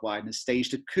criminals worldwide and has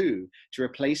staged a coup to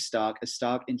replace Stark as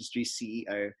Stark Industries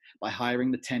CEO by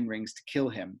hiring the Ten Rings to kill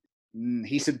him.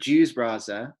 He subdues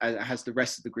Raza, has the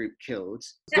rest of the group killed.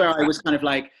 Where I was kind of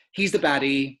like, he's the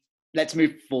baddie. Let's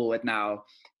move forward now.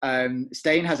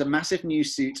 Stain has a massive new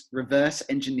suit reverse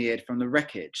engineered from the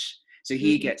wreckage. So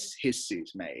he gets his suit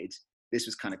made. This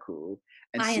was kind of cool.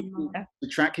 And to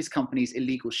track his company's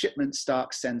illegal shipments,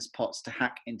 Stark sends Potts to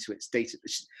hack into its data.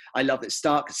 I love that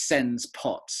Stark sends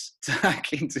Potts to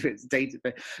hack into its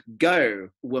database. Go,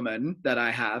 woman that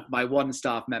I have, my one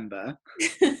staff member.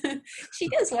 She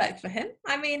does work for him.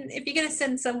 I mean, if you're going to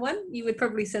send someone, you would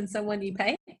probably send someone you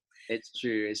pay. It's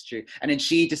true. And then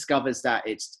she discovers that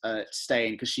it's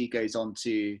Stain, because she goes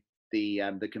onto the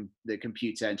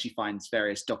computer and she finds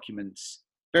various documents,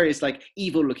 various like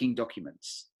evil-looking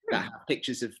documents that have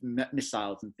pictures of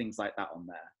missiles and things like that on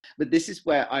there. But this is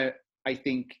where I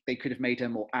think they could have made her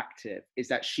more active, is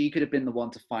that she could have been the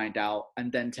one to find out and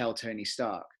then tell Tony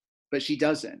Stark. But she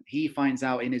doesn't. He finds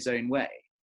out in his own way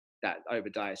that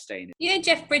Obadiah Stane. You know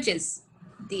Jeff Bridges,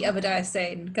 the Obadiah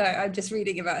Stane guy, I'm just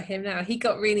reading about him now. He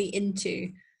got really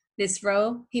into this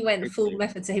role. He went full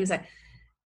method. So he was like,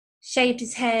 shaved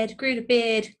his head, grew a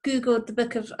beard, Googled the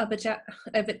book of Obadiah,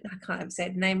 I can't ever say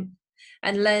the name,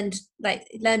 and learned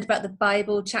about the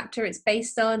Bible chapter it's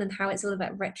based on and how it's all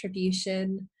about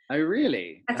retribution. Oh,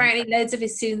 really? Apparently loads of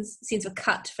his scenes were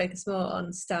cut to focus more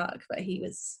on Stark, but he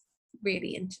was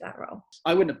really into that role.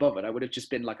 I wouldn't have bothered. I would have just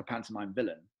been like a pantomime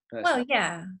villain. Personally. Well,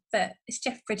 yeah, but it's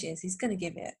Jeff Bridges. He's going to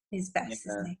give it his best,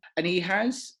 isn't he? And he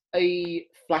has a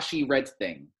flashy red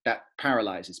thing that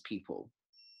paralyzes people.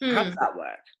 How does that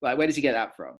work? Like, where does he get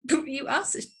that from? You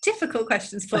ask such difficult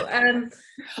questions, Paul.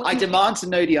 I demand to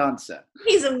know the answer.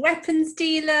 He's a weapons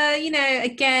dealer, you know,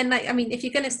 again, like, I mean, if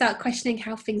you're going to start questioning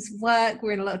how things work,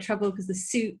 we're in a lot of trouble because the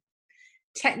suit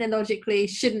technologically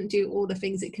shouldn't do all the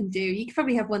things it can do. You could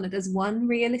probably have one that does one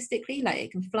realistically, like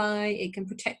it can fly, it can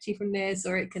protect you from this,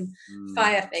 or it can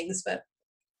fire things, but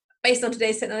based on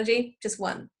today's technology, just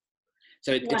one.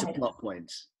 So it's a plot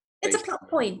point. It's a plot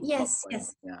point, yes.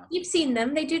 Yeah. You've seen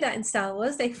them. They do that in Star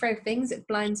Wars. They throw things, it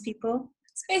blinds people.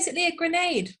 It's basically a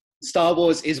grenade. Star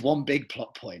Wars is one big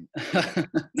plot point.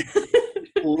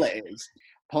 All it is.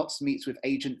 Potts meets with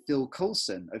Agent Phil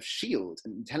Coulson of S.H.I.E.L.D.,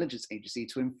 an intelligence agency,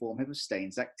 to inform him of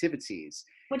Stane's activities.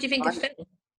 What do you think of Phil?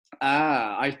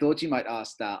 I thought you might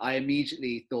ask that. I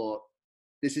immediately thought,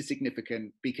 this is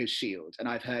significant because S.H.I.E.L.D., and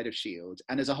I've heard of S.H.I.E.L.D.,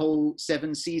 and there's a whole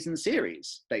 7-season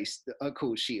series based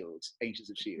called S.H.I.E.L.D., Agents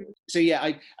of S.H.I.E.L.D. So yeah,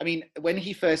 I mean, when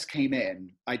he first came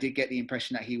in, I did get the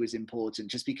impression that he was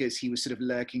important just because he was sort of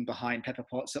lurking behind Pepper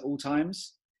Potts at all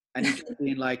times, and he kept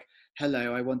being like,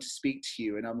 hello, I want to speak to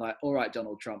you, and I'm like, all right,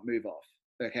 Donald Trump, move off,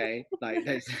 okay? Like,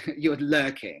 you're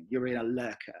lurking, you're in a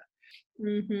lurker.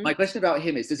 Mm-hmm. My question about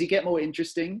him is, does he get more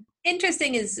interesting?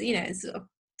 Interesting is, you know, it's sort of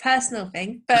personal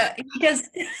thing, but he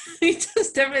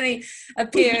does definitely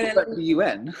appear in the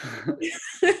UN.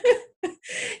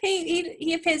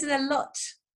 he appears in a lot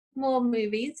more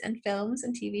movies and films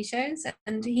and TV shows,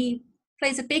 and he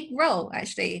plays a big role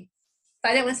actually,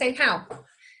 but I don't want to say how.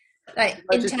 Like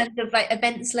in terms of like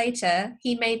events later,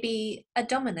 he may be a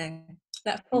domino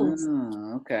that falls.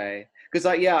 Okay, because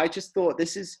I just thought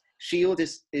this is S.H.I.E.L.D.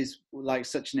 is like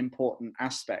such an important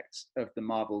aspect of the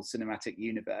Marvel Cinematic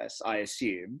Universe, I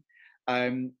assume.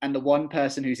 And the one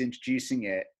person who's introducing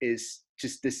it is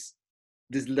just this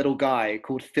little guy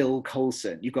called Phil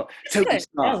Coulson. You've got Tony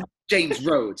Stark, James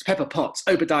Rhodes, Pepper Potts,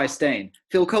 Obadiah Stane,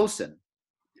 Phil Coulson,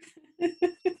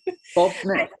 Bob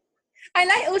Smith. I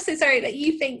like also, that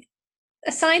you think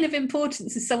a sign of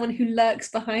importance is someone who lurks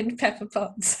behind Pepper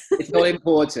Potts. It's not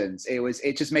important.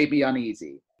 It just made me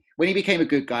uneasy. When he became a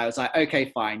good guy, I was like,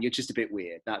 okay, fine, you're just a bit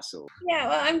weird, that's all. Yeah,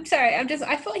 well, I'm sorry,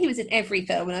 I thought he was in every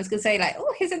film, and I was going to say, like,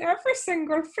 oh, he's in every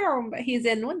single film, but he's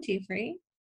in 1, 2, 3,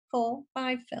 4,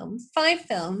 5 films. 5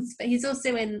 films, but he's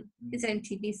also in his own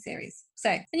TV series. So,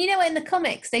 and you know what, in the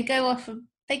comics, they go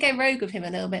rogue with him a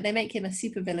little bit. They make him a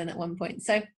supervillain at one point,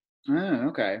 so. Oh,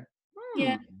 okay.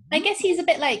 Yeah. I guess he's a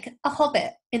bit like a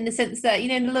hobbit in the sense that, you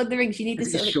know, in the Lord of the Rings, you need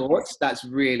this sort of short. That's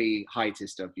really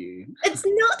heightest of you. It's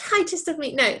not heightest of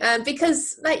me, no,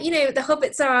 because, like, you know, the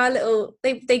hobbits are our little.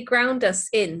 They ground us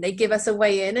in. They give us a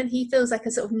way in, and he feels like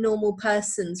a sort of normal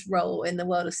person's role in the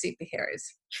world of superheroes.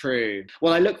 True.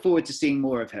 Well, I look forward to seeing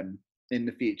more of him in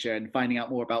the future and finding out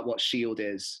more about what S.H.I.E.L.D.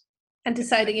 is, and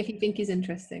deciding if you think he's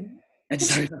interesting. And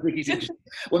so I think he's interesting.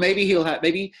 Well, maybe he'll have.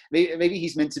 Maybe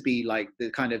he's meant to be like the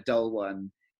kind of dull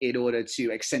one, in order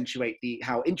to accentuate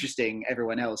how interesting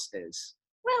everyone else is.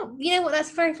 Well, you know what?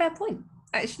 That's a very fair point.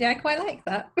 Actually, I quite like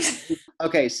that.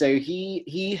 Okay, so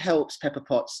he helps Pepper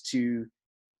Potts to...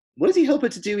 What does he help her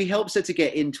to do? He helps her to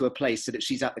get into a place so that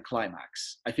she's at the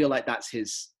climax. I feel like that's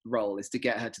his role, is to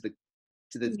get her to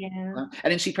the... Yeah.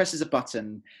 And then she presses a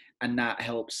button, and that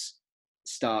helps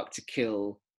Stark to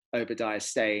kill Obadiah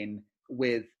Stane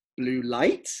with blue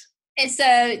light. It's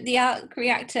the arc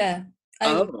reactor.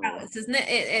 Powers, isn't it?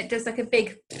 It does like a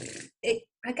big.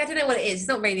 I don't know what it is. It's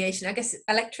not radiation. I guess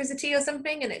electricity or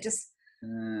something, and it just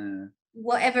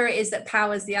whatever it is that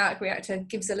powers the arc reactor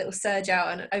gives a little surge out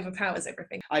and it overpowers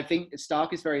everything. I think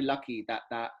Stark is very lucky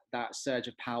that surge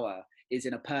of power is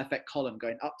in a perfect column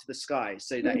going up to the sky,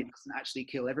 so that it doesn't actually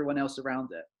kill everyone else around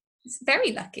it. It's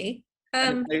very lucky.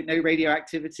 No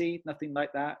radioactivity, nothing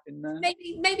like that in there.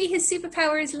 Maybe his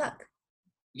superpower is luck.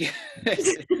 Yeah,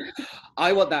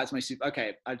 I want that as my super.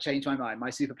 Okay, I've changed my mind. My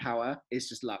superpower is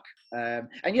just luck. And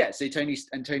yeah, so Tony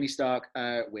Stark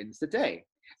wins the day,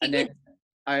 and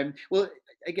then well,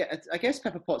 I guess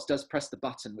Pepper Potts does press the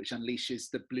button, which unleashes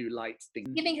the blue light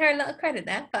thing. Giving her a lot of credit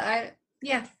there, but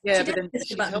yeah, but then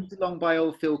she's helped along by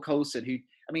old Phil Coulson, who,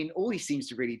 I mean, all he seems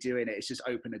to really do in it is just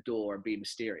open a door and be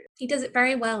mysterious. He does it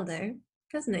very well, though.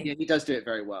 doesn't he? Yeah, he does do it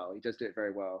very well. He does do it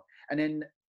very well. And then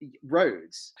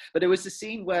Rhodes, but there was the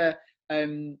scene where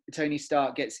Tony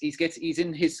Stark he's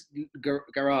in his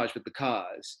garage with the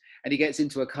cars, and he gets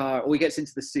into a car, or he gets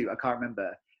into the suit, I can't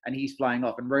remember, and he's flying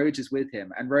off, and Rhodes is with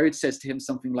him, and Rhodes says to him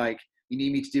something like, "You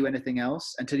need me to do anything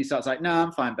else?" Until he starts like, "No,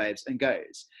 I'm fine, babes," and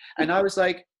goes. And I was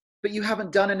like, "But you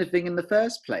haven't done anything in the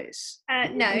first place."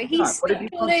 No, he stopped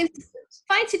all those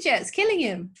fighter jets killing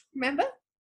him. Remember?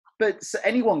 But so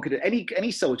anyone could have,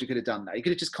 any soldier could have done that. He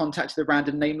could have just contacted a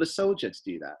random nameless soldier to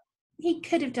do that. He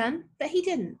could have done, but he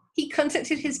didn't. He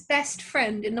contacted his best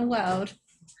friend in the world.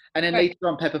 And then later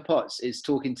on, Pepper Potts is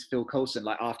talking to Phil Coulson,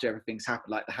 like after everything's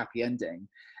happened, like the happy ending.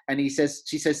 And he says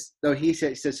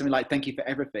something like, "Thank you for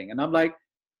everything." And I'm like,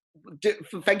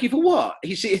 "Thank you for what?"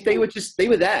 If they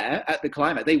were there at the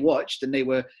climax, they watched and they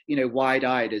were,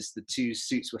 wide-eyed as the two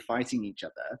suits were fighting each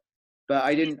other. But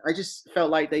I just felt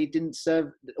like they didn't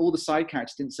serve, all the side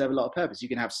characters didn't serve a lot of purpose. You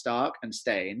can have Stark and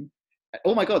Stain.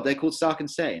 Oh my God, they're called Stark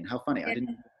and Stain. How funny. I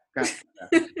didn't catch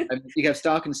that. You have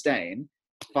Stark and Stain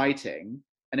fighting,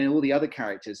 and then all the other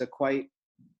characters are quite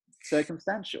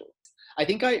circumstantial. I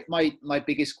think my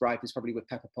biggest gripe is probably with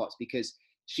Pepper Potts, because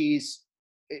these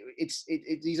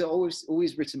are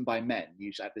always written by men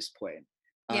usually at this point.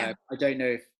 Yeah. I don't know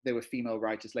if there were female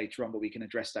writers later on, but we can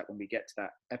address that when we get to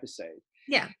that episode.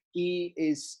 Yeah. He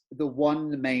is the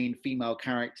one main female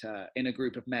character in a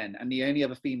group of men, and the only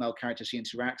other female character she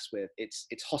interacts with, it's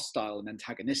hostile and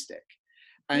antagonistic.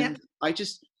 And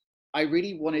I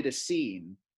really wanted a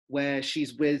scene where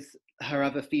she's with her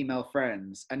other female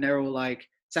friends, and they're all like,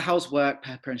 "So how's work,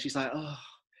 Pepper?" And she's like, "Oh,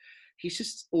 he's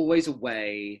just always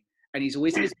away, and he's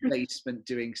always in his basement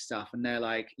doing stuff." And they're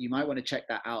like, "You might want to check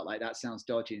that out. Like, that sounds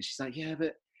dodgy." And she's like, "Yeah,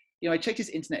 but I checked his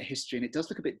internet history, and it does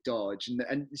look a bit dodge."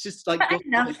 And it's just like, I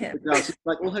love him. It's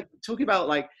like all her talking about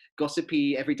like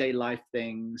gossipy everyday life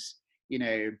things,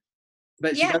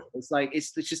 But she does,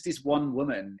 it's just this one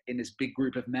woman in this big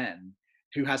group of men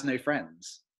who has no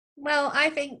friends. Well, I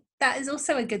think that is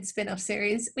also a good spin-off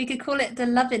series. We could call it The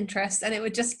Love Interest, and it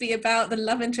would just be about the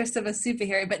love interest of a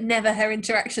superhero, but never her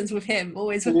interactions with him,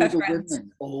 always with all her the friends.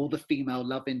 Women, all the female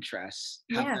love interests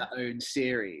have their own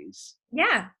series.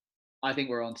 Yeah. I think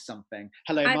we're on to something.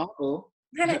 Hello, Marvel.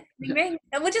 Hello, ring.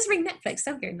 And we'll just ring Netflix.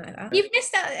 Don't go like that. You've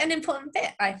missed out an important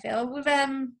bit, I feel, with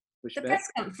the press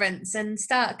conference and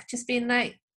Stark just being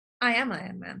like, "I am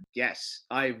Iron Man." Yes,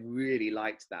 I really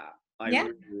liked that.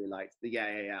 Really liked the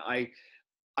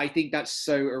I think that's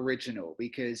so original,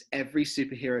 because every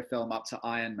superhero film up to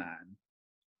Iron Man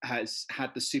has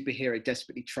had the superhero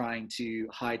desperately trying to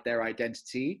hide their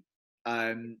identity.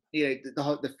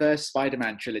 The first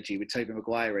Spider-Man trilogy with Tobey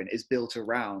Maguire in is built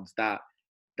around that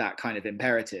kind of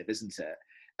imperative, isn't it?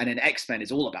 And then X-Men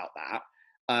is all about that.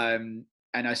 I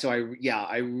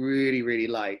really, really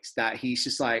liked that he's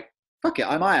just like, "Fuck it,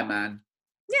 I'm Iron Man."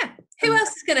 Yeah. Who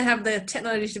else is going to have the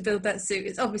technology to build that suit?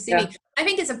 It's obviously me. I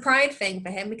think it's a pride thing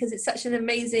for him, because it's such an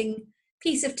amazing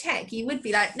piece of tech. You would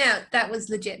be like, "No, that was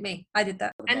legit me. I did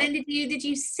that." And then did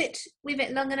you sit with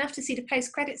it long enough to see the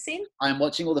post-credit scene? I'm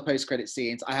watching all the post-credit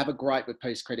scenes. I have a gripe with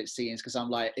post-credit scenes, because I'm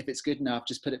like, if it's good enough,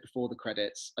 just put it before the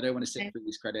credits. I don't want to sit through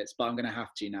these credits, but I'm going to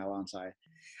have to now, aren't I?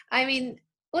 I mean,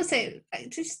 also,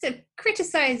 just to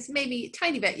criticize maybe a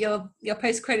tiny bit your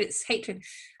post-credits hatred,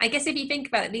 I guess if you think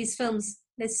about it, these films,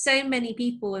 there's so many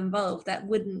people involved that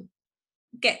wouldn't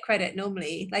get credit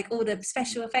normally, like all the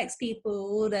special effects people,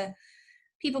 all the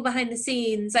people behind the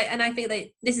scenes, and I feel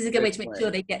like this is a good way to make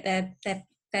sure they get their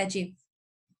due.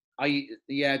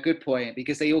 Good point,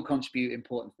 because they all contribute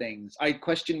important things. I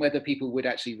question whether people would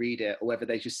actually read it, or whether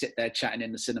they just sit there chatting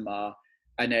in the cinema,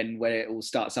 and then when it all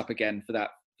starts up again for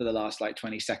the last like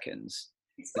 20 seconds.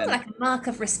 It's more like a mark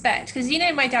of respect, because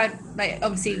my dad, like,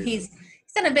 obviously he's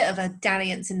done a bit of a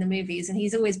dalliance in the movies, and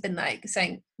he's always been like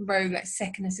saying rogue, like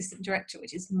second assistant director,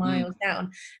 which is miles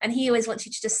down, and he always wants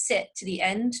you to just sit to the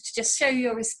end to just show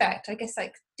your respect. I guess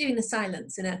like doing the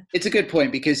silence it's a good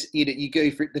point, because you go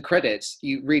through the credits,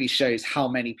 you really shows how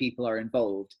many people are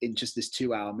involved in just this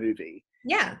 2-hour movie.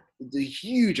 Yeah, the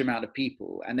huge amount of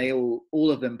people, and they all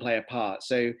of them play a part.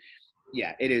 So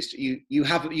yeah, it is. You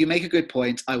make a good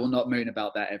point. I will not moan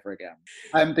about that ever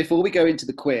again. Before we go into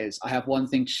the quiz, I have one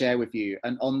thing to share with you.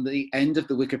 And on the end of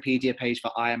the Wikipedia page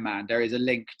for Iron Man, there is a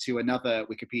link to another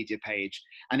Wikipedia page,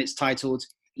 and it's titled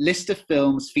 "List of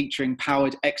Films Featuring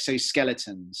Powered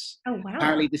Exoskeletons." Oh, wow.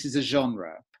 Apparently this is a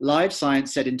genre. Live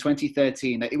Science said in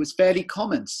 2013 that it was fairly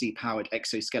common to see powered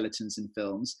exoskeletons in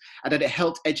films, and that it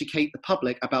helped educate the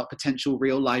public about potential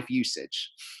real-life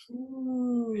usage.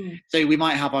 Ooh. So we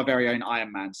might have our very own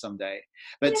Iron Man someday.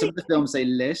 But some of the films they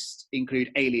list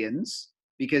include Aliens,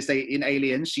 because in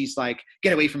Aliens, she's like,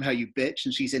 get away from her, you bitch.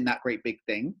 And she's in that great big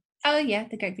thing. Oh, yeah,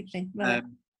 the great big thing.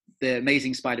 The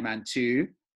Amazing Spider-Man 2,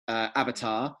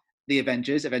 Avatar, The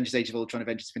Avengers, Avengers Age of Ultron,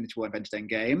 Avengers Infinity War, Avengers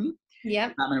Endgame. Yeah.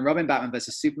 Batman and Robin, Batman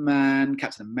vs. Superman,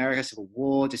 Captain America, Civil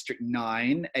War, District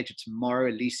 9, Edge of Tomorrow,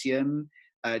 Elysium,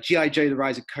 G.I. Joe, The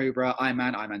Rise of Cobra, Iron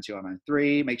Man 2, Iron Man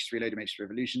 3, Matrix Reloaded, Matrix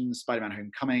Revolution, Spider-Man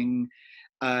Homecoming,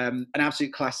 an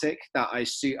absolute classic that I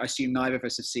assume neither of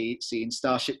us have seen,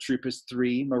 Starship Troopers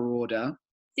 3, Marauder.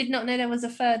 Did not know there was a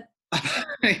third.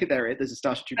 There's a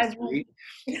Starship Troopers 3.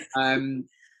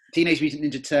 Teenage Mutant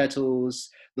Ninja Turtles,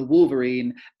 The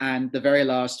Wolverine, and the very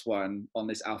last one on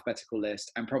this alphabetical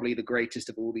list, and probably the greatest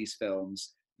of all these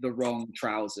films, The Wrong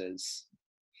Trousers.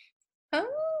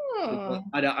 Oh.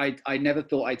 I never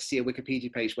thought I'd see a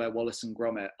Wikipedia page where Wallace and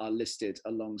Gromit are listed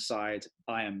alongside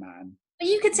Iron Man.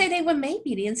 You could say they were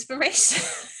maybe the inspiration.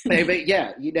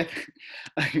 Yeah, you never.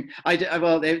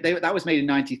 That was made in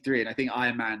 '93, and I think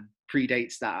Iron Man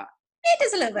predates that. It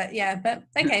does a little bit, yeah, but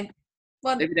okay.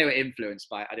 Well, maybe they were influenced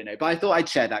by it, I don't know. But I thought I'd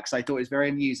share that because I thought it was very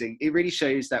amusing. It really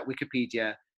shows that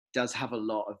Wikipedia does have a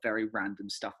lot of very random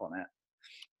stuff on it.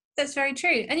 That's very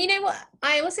true. And you know what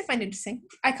I also find interesting?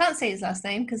 I can't say his last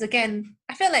name because, again,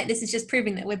 I feel like this is just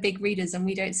proving that we're big readers and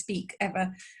we don't speak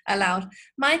ever aloud.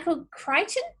 Michael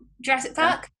Crichton, Jurassic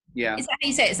Park? Yeah. Is that how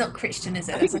you say it? It's not Christian, is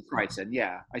it? I think it's Crichton,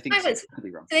 yeah. I think it's could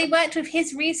be wrong. So they worked with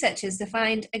his researchers to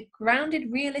find a grounded,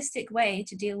 realistic way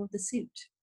to deal with the suit.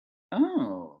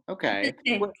 Oh, okay.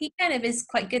 He kind of is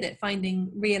quite good at finding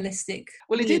realistic.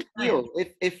 Well, it did feel,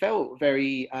 it felt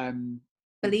very...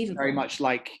 believable. Very much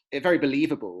like very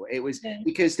believable. It was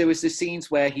because there was the scenes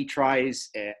where he tries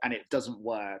it and it doesn't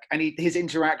work, and his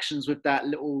interactions with that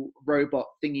little robot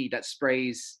thingy that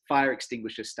sprays fire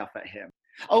extinguisher stuff at him.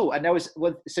 Oh, and there was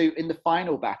so in the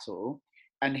final battle,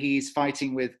 and he's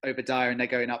fighting with Obadiah, and they're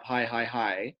going up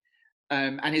high,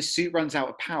 and his suit runs out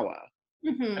of power.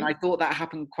 Mm-hmm. And I thought that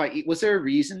happened was there a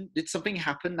reason? Did something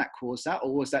happen that caused that,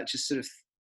 or was that just sort of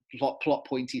plot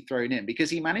pointy thrown in? Because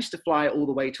he managed to fly all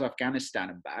the way to Afghanistan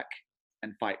and back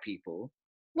and fight people.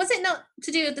 Was it not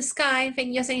to do with the sky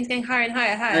thing? You're saying he's going higher and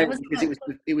higher? No, because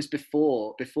it was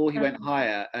before he went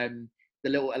higher. The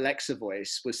little Alexa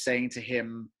voice was saying to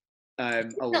him,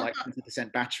 like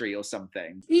 20% battery or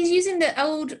something. He's using the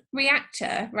old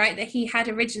reactor, right, that he had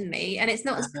originally, and it's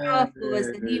not as powerful as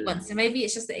the new one. So maybe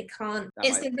it's just that it can't.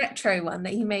 It's the retro one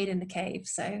that he made in the cave.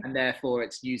 So and therefore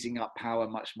it's using up power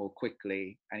much more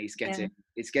quickly, and he's getting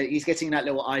that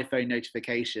little iPhone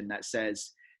notification that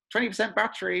says 20%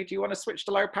 battery. Do you want to switch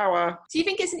to low power? Do you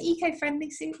think it's an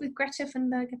eco-friendly suit with Greta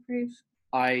Thunberg approved?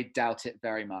 I doubt it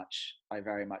very much. I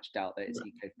very much doubt that it's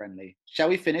eco-friendly. Shall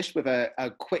we finish with a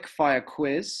quick fire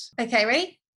quiz? Okay,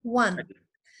 ready? 1.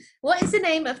 What is the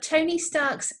name of Tony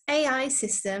Stark's AI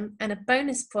system? And a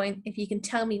bonus point if you can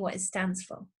tell me what it stands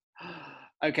for.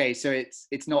 Okay, so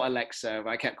it's not Alexa.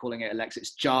 I kept calling it Alexa.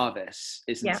 It's Jarvis,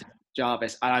 isn't it?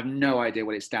 Jarvis. I have no idea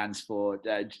what it stands for.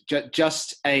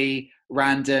 Just a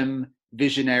random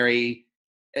visionary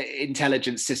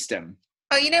intelligence system.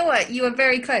 Oh, you know what? You were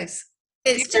very close.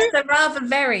 It's just a rather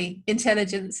very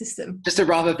intelligent system. Just a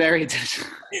rather very intelligent.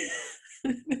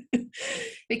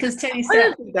 Because Tony Stark. I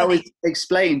don't think that was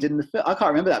explained in the film. I can't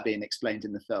remember that being explained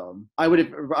in the film. I would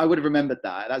have remembered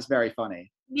that. That's very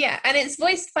funny. Yeah, and it's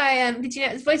voiced by. Did you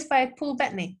know it's voiced by Paul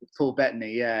Bettany? Paul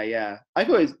Bettany, yeah. I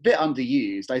thought it was a bit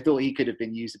underused. I thought he could have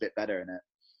been used a bit better in it.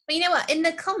 But you know what? In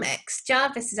the comics,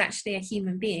 Jarvis is actually a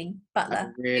human being,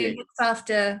 Butler, really? who looks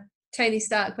after Tony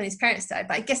Stark when his parents died.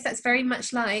 But I guess that's very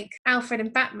much like Alfred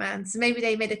and Batman. So maybe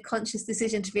they made a conscious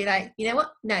decision to be like, you know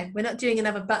what? No, we're not doing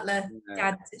another Butler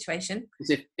dad situation.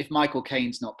 Because if Michael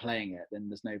Caine's not playing it, then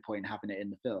there's no point having it in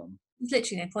the film. There's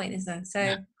literally no point, is there?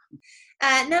 So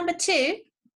number 2,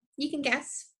 you can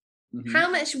guess. Mm-hmm.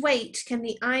 How much weight can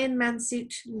the Iron Man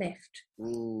suit lift?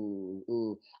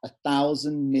 Ooh,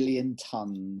 1,000 million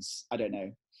tons. I don't know.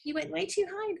 You went way too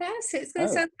high there, so it's going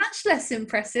to sound much less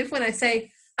impressive when I say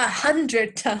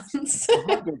 100 tons.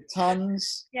 100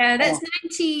 tons? Yeah, that's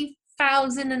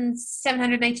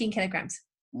 90,718 kilograms.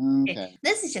 Okay.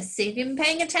 This is just see if you've been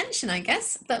paying attention, I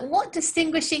guess. But what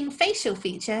distinguishing facial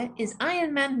feature is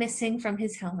Iron Man missing from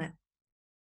his helmet?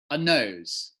 A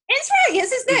nose. It's right,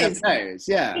 it's his nose. His nose,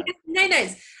 yeah. No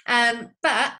nose.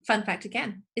 But fun fact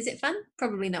again, is it fun?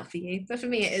 Probably not for you, but for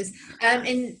me it is.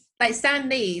 Stan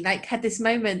Lee had this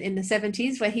moment in the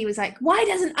 70s where he was like, why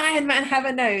doesn't Iron Man have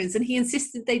a nose? And he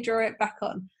insisted they draw it back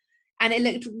on. And it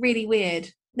looked really weird.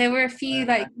 There were a few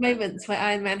moments where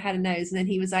Iron Man had a nose and then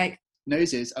he was like...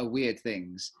 Noses are weird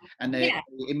things. And they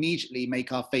immediately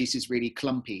make our faces really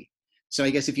clumpy. So I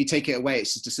guess if you take it away,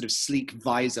 it's just a sort of sleek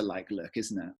visor-like look,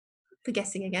 isn't it? for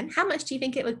guessing again. How much do you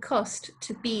think it would cost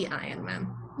to be Iron Man?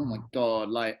 Oh my God,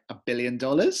 like $1 billion?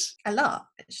 A lot,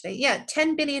 actually. Yeah,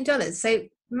 $10 billion. So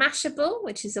Mashable,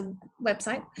 which is a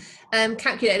website,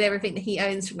 calculated everything that he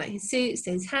owns, from like his suits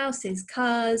to his house, his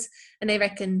cars, and they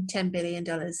reckon $10 billion.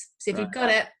 So if you've got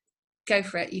it, go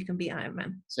for it. You can be Iron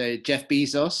Man. So Jeff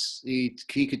Bezos, he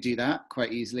could do that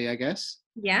quite easily, I guess.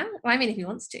 Yeah, well, I mean, if he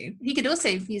wants to, he could also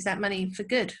use that money for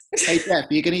good. Hey Jeff,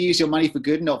 you're going to use your money for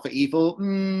good, not for evil? I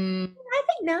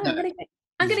think no. No.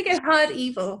 I'm gonna go hard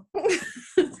evil.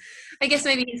 I guess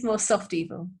maybe he's more soft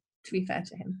evil, to be fair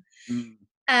to him.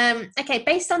 Okay,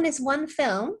 based on this one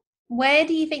film, where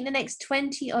do you think the next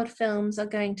 20 odd films are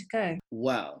going to go?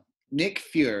 Well, Nick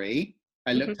Fury,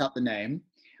 I looked up the name.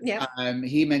 Yeah.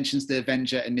 He mentions the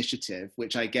Avenger Initiative,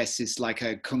 which I guess is like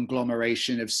a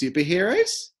conglomeration of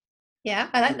superheroes. Yeah,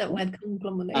 I like that word,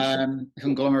 conglomeration.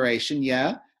 Conglomeration,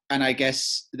 yeah. And I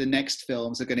guess the next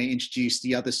films are going to introduce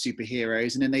the other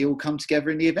superheroes, and then they all come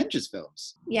together in the Avengers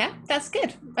films. Yeah, that's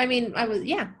good. I mean,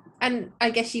 and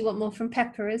I guess you want more from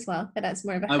Pepper as well, but that's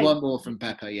more of a. I want more from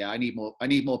Pepper. Yeah, I need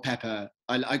more Pepper.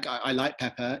 I like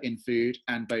Pepper in food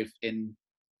and both in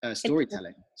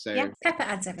storytelling. So yeah, Pepper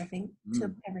adds everything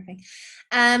to everything.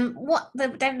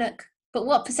 Don't look. But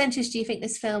what percentage do you think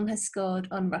this film has scored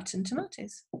on Rotten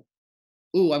Tomatoes?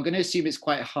 Oh, I'm going to assume it's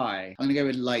quite high. I'm going to go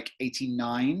with like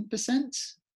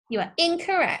 89%. You are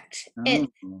incorrect. Oh. It's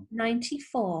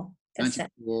 94%.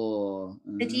 94.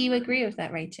 Do you agree with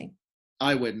that rating?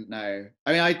 I wouldn't know.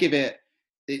 I mean, I'd give it,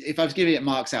 if I was giving it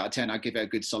marks out of 10, I'd give it a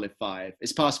good solid 5.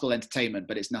 It's passable entertainment,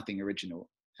 but it's nothing original.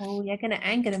 Oh, you're going to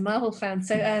anger the Marvel fans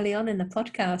so early on in the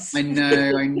podcast. I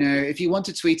know. If you want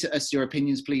to tweet at us your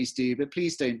opinions, please do, but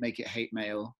please don't make it hate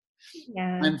mail.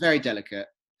 Yeah. I'm very delicate.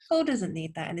 Paul doesn't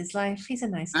need that in his life. He's a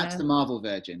nice man. That's the Marvel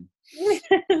virgin. Who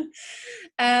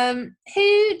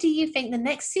do you think the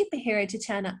next superhero to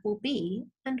turn up will be,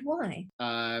 and why?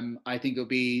 I think it'll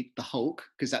be the Hulk,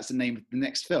 because that's the name of the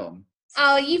next film.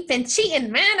 Oh, you've been cheating,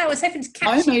 man. I was hoping to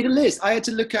catch you. I made a list. I had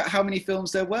to look at how many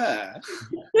films there were.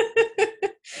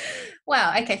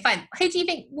 Well, okay, fine. Who do you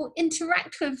think will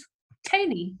interact with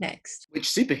Tony next? Which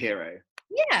superhero?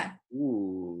 Yeah.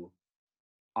 Ooh.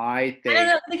 I don't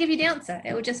know if I'll give you the answer.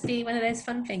 It will just be one of those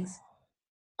fun things.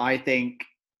 I think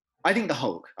the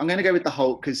Hulk. I'm going to go with the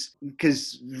Hulk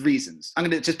because reasons. I'm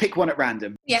going to just pick one at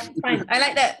random. Yeah, fine. I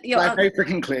like that. I have no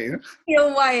freaking clue.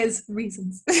 Your why is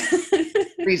reasons.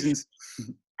 Reasons.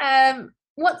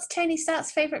 What's Tony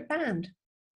Stark's favourite band?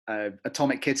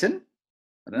 Atomic Kitten.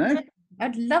 I don't know.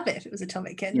 I'd love it if it was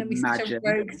Atomic Kitten. That'd be such a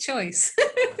rogue choice.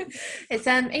 It's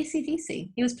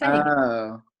AC/DC. He was playing.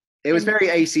 Oh. It was very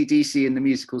AC/DC in the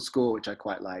musical score, which I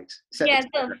quite liked. Yeah,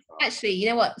 well, actually, you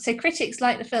know what? So critics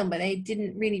liked the film, but they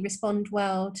didn't really respond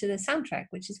well to the soundtrack,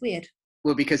 which is weird.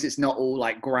 Well, because it's not all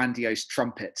like grandiose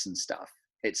trumpets and stuff.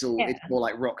 It's more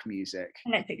like rock music.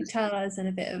 Electric guitars and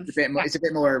a bit of... It's a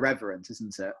bit more irreverent,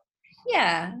 isn't it?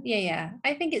 Yeah.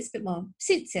 I think it's a bit more...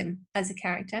 suits him as a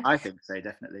character. I think so,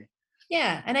 definitely.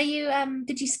 Yeah. And are you...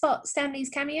 did you spot Stanley's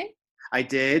cameo? I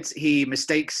did.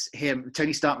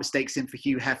 Tony Stark mistakes him for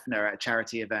Hugh Hefner at a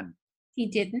charity event. He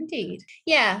did indeed.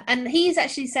 Yeah, and he's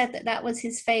actually said that was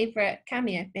his favourite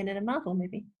cameo in a Marvel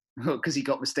movie. Because he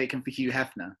got mistaken for Hugh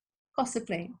Hefner?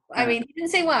 Possibly. I mean, he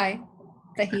didn't say why,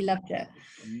 but he loved it.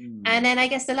 And then I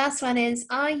guess the last one is,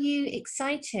 are you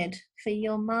excited for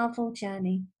your Marvel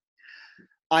journey?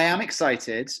 I am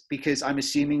excited because I'm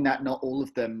assuming that not all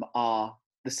of them are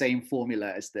the same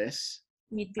formula as this.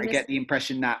 I get the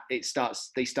impression that they start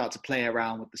to play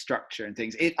around with the structure and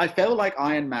things. I felt like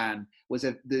Iron Man was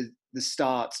the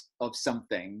start of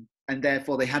something, and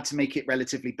therefore they had to make it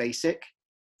relatively basic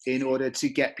in order to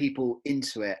get people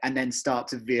into it and then start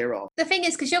to veer off. The thing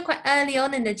is, because you're quite early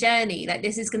on in the journey, like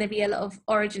this is going to be a lot of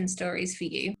origin stories for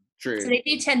you. True. So they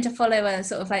do tend to follow a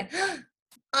sort of like,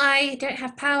 I don't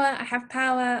have power, I have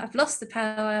power, I've lost the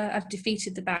power, I've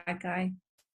defeated the bad guy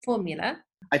formula.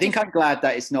 I think I'm glad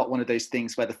that it's not one of those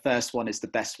things where the first one is the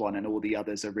best one and all the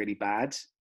others are really bad.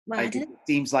 It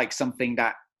seems like something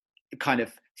that kind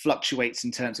of fluctuates in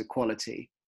terms of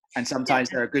quality. And sometimes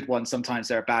there are good ones, sometimes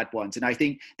there are bad ones. And I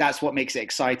think that's what makes it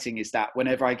exciting, is that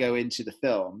whenever I go into the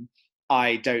film,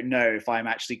 I don't know if I'm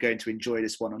actually going to enjoy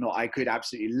this one or not. I could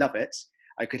absolutely love it,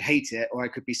 I could hate it, or I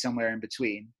could be somewhere in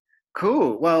between.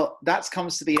 Cool. Well, that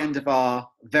comes to the end of our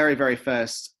very, very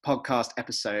first podcast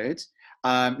episode.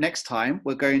 Next time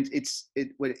we're going is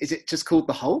it just called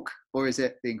The Hulk, or is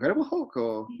it The Incredible Hulk,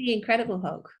 or The Incredible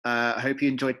Hulk? I hope you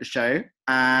enjoyed the show,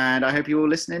 and I hope you all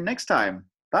listen in next time.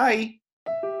 Bye.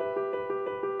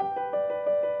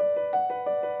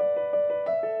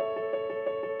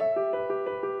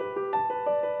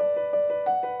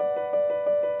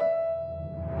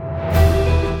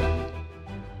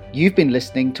 You've been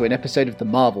listening to an episode of The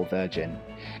Marvel Virgin.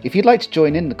 If you'd like to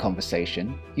join in the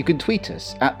conversation, you can tweet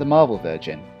us at The Marvel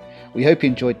Virgin. We hope you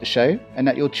enjoyed the show and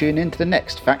that you'll tune in to the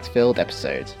next fact-filled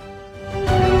episode.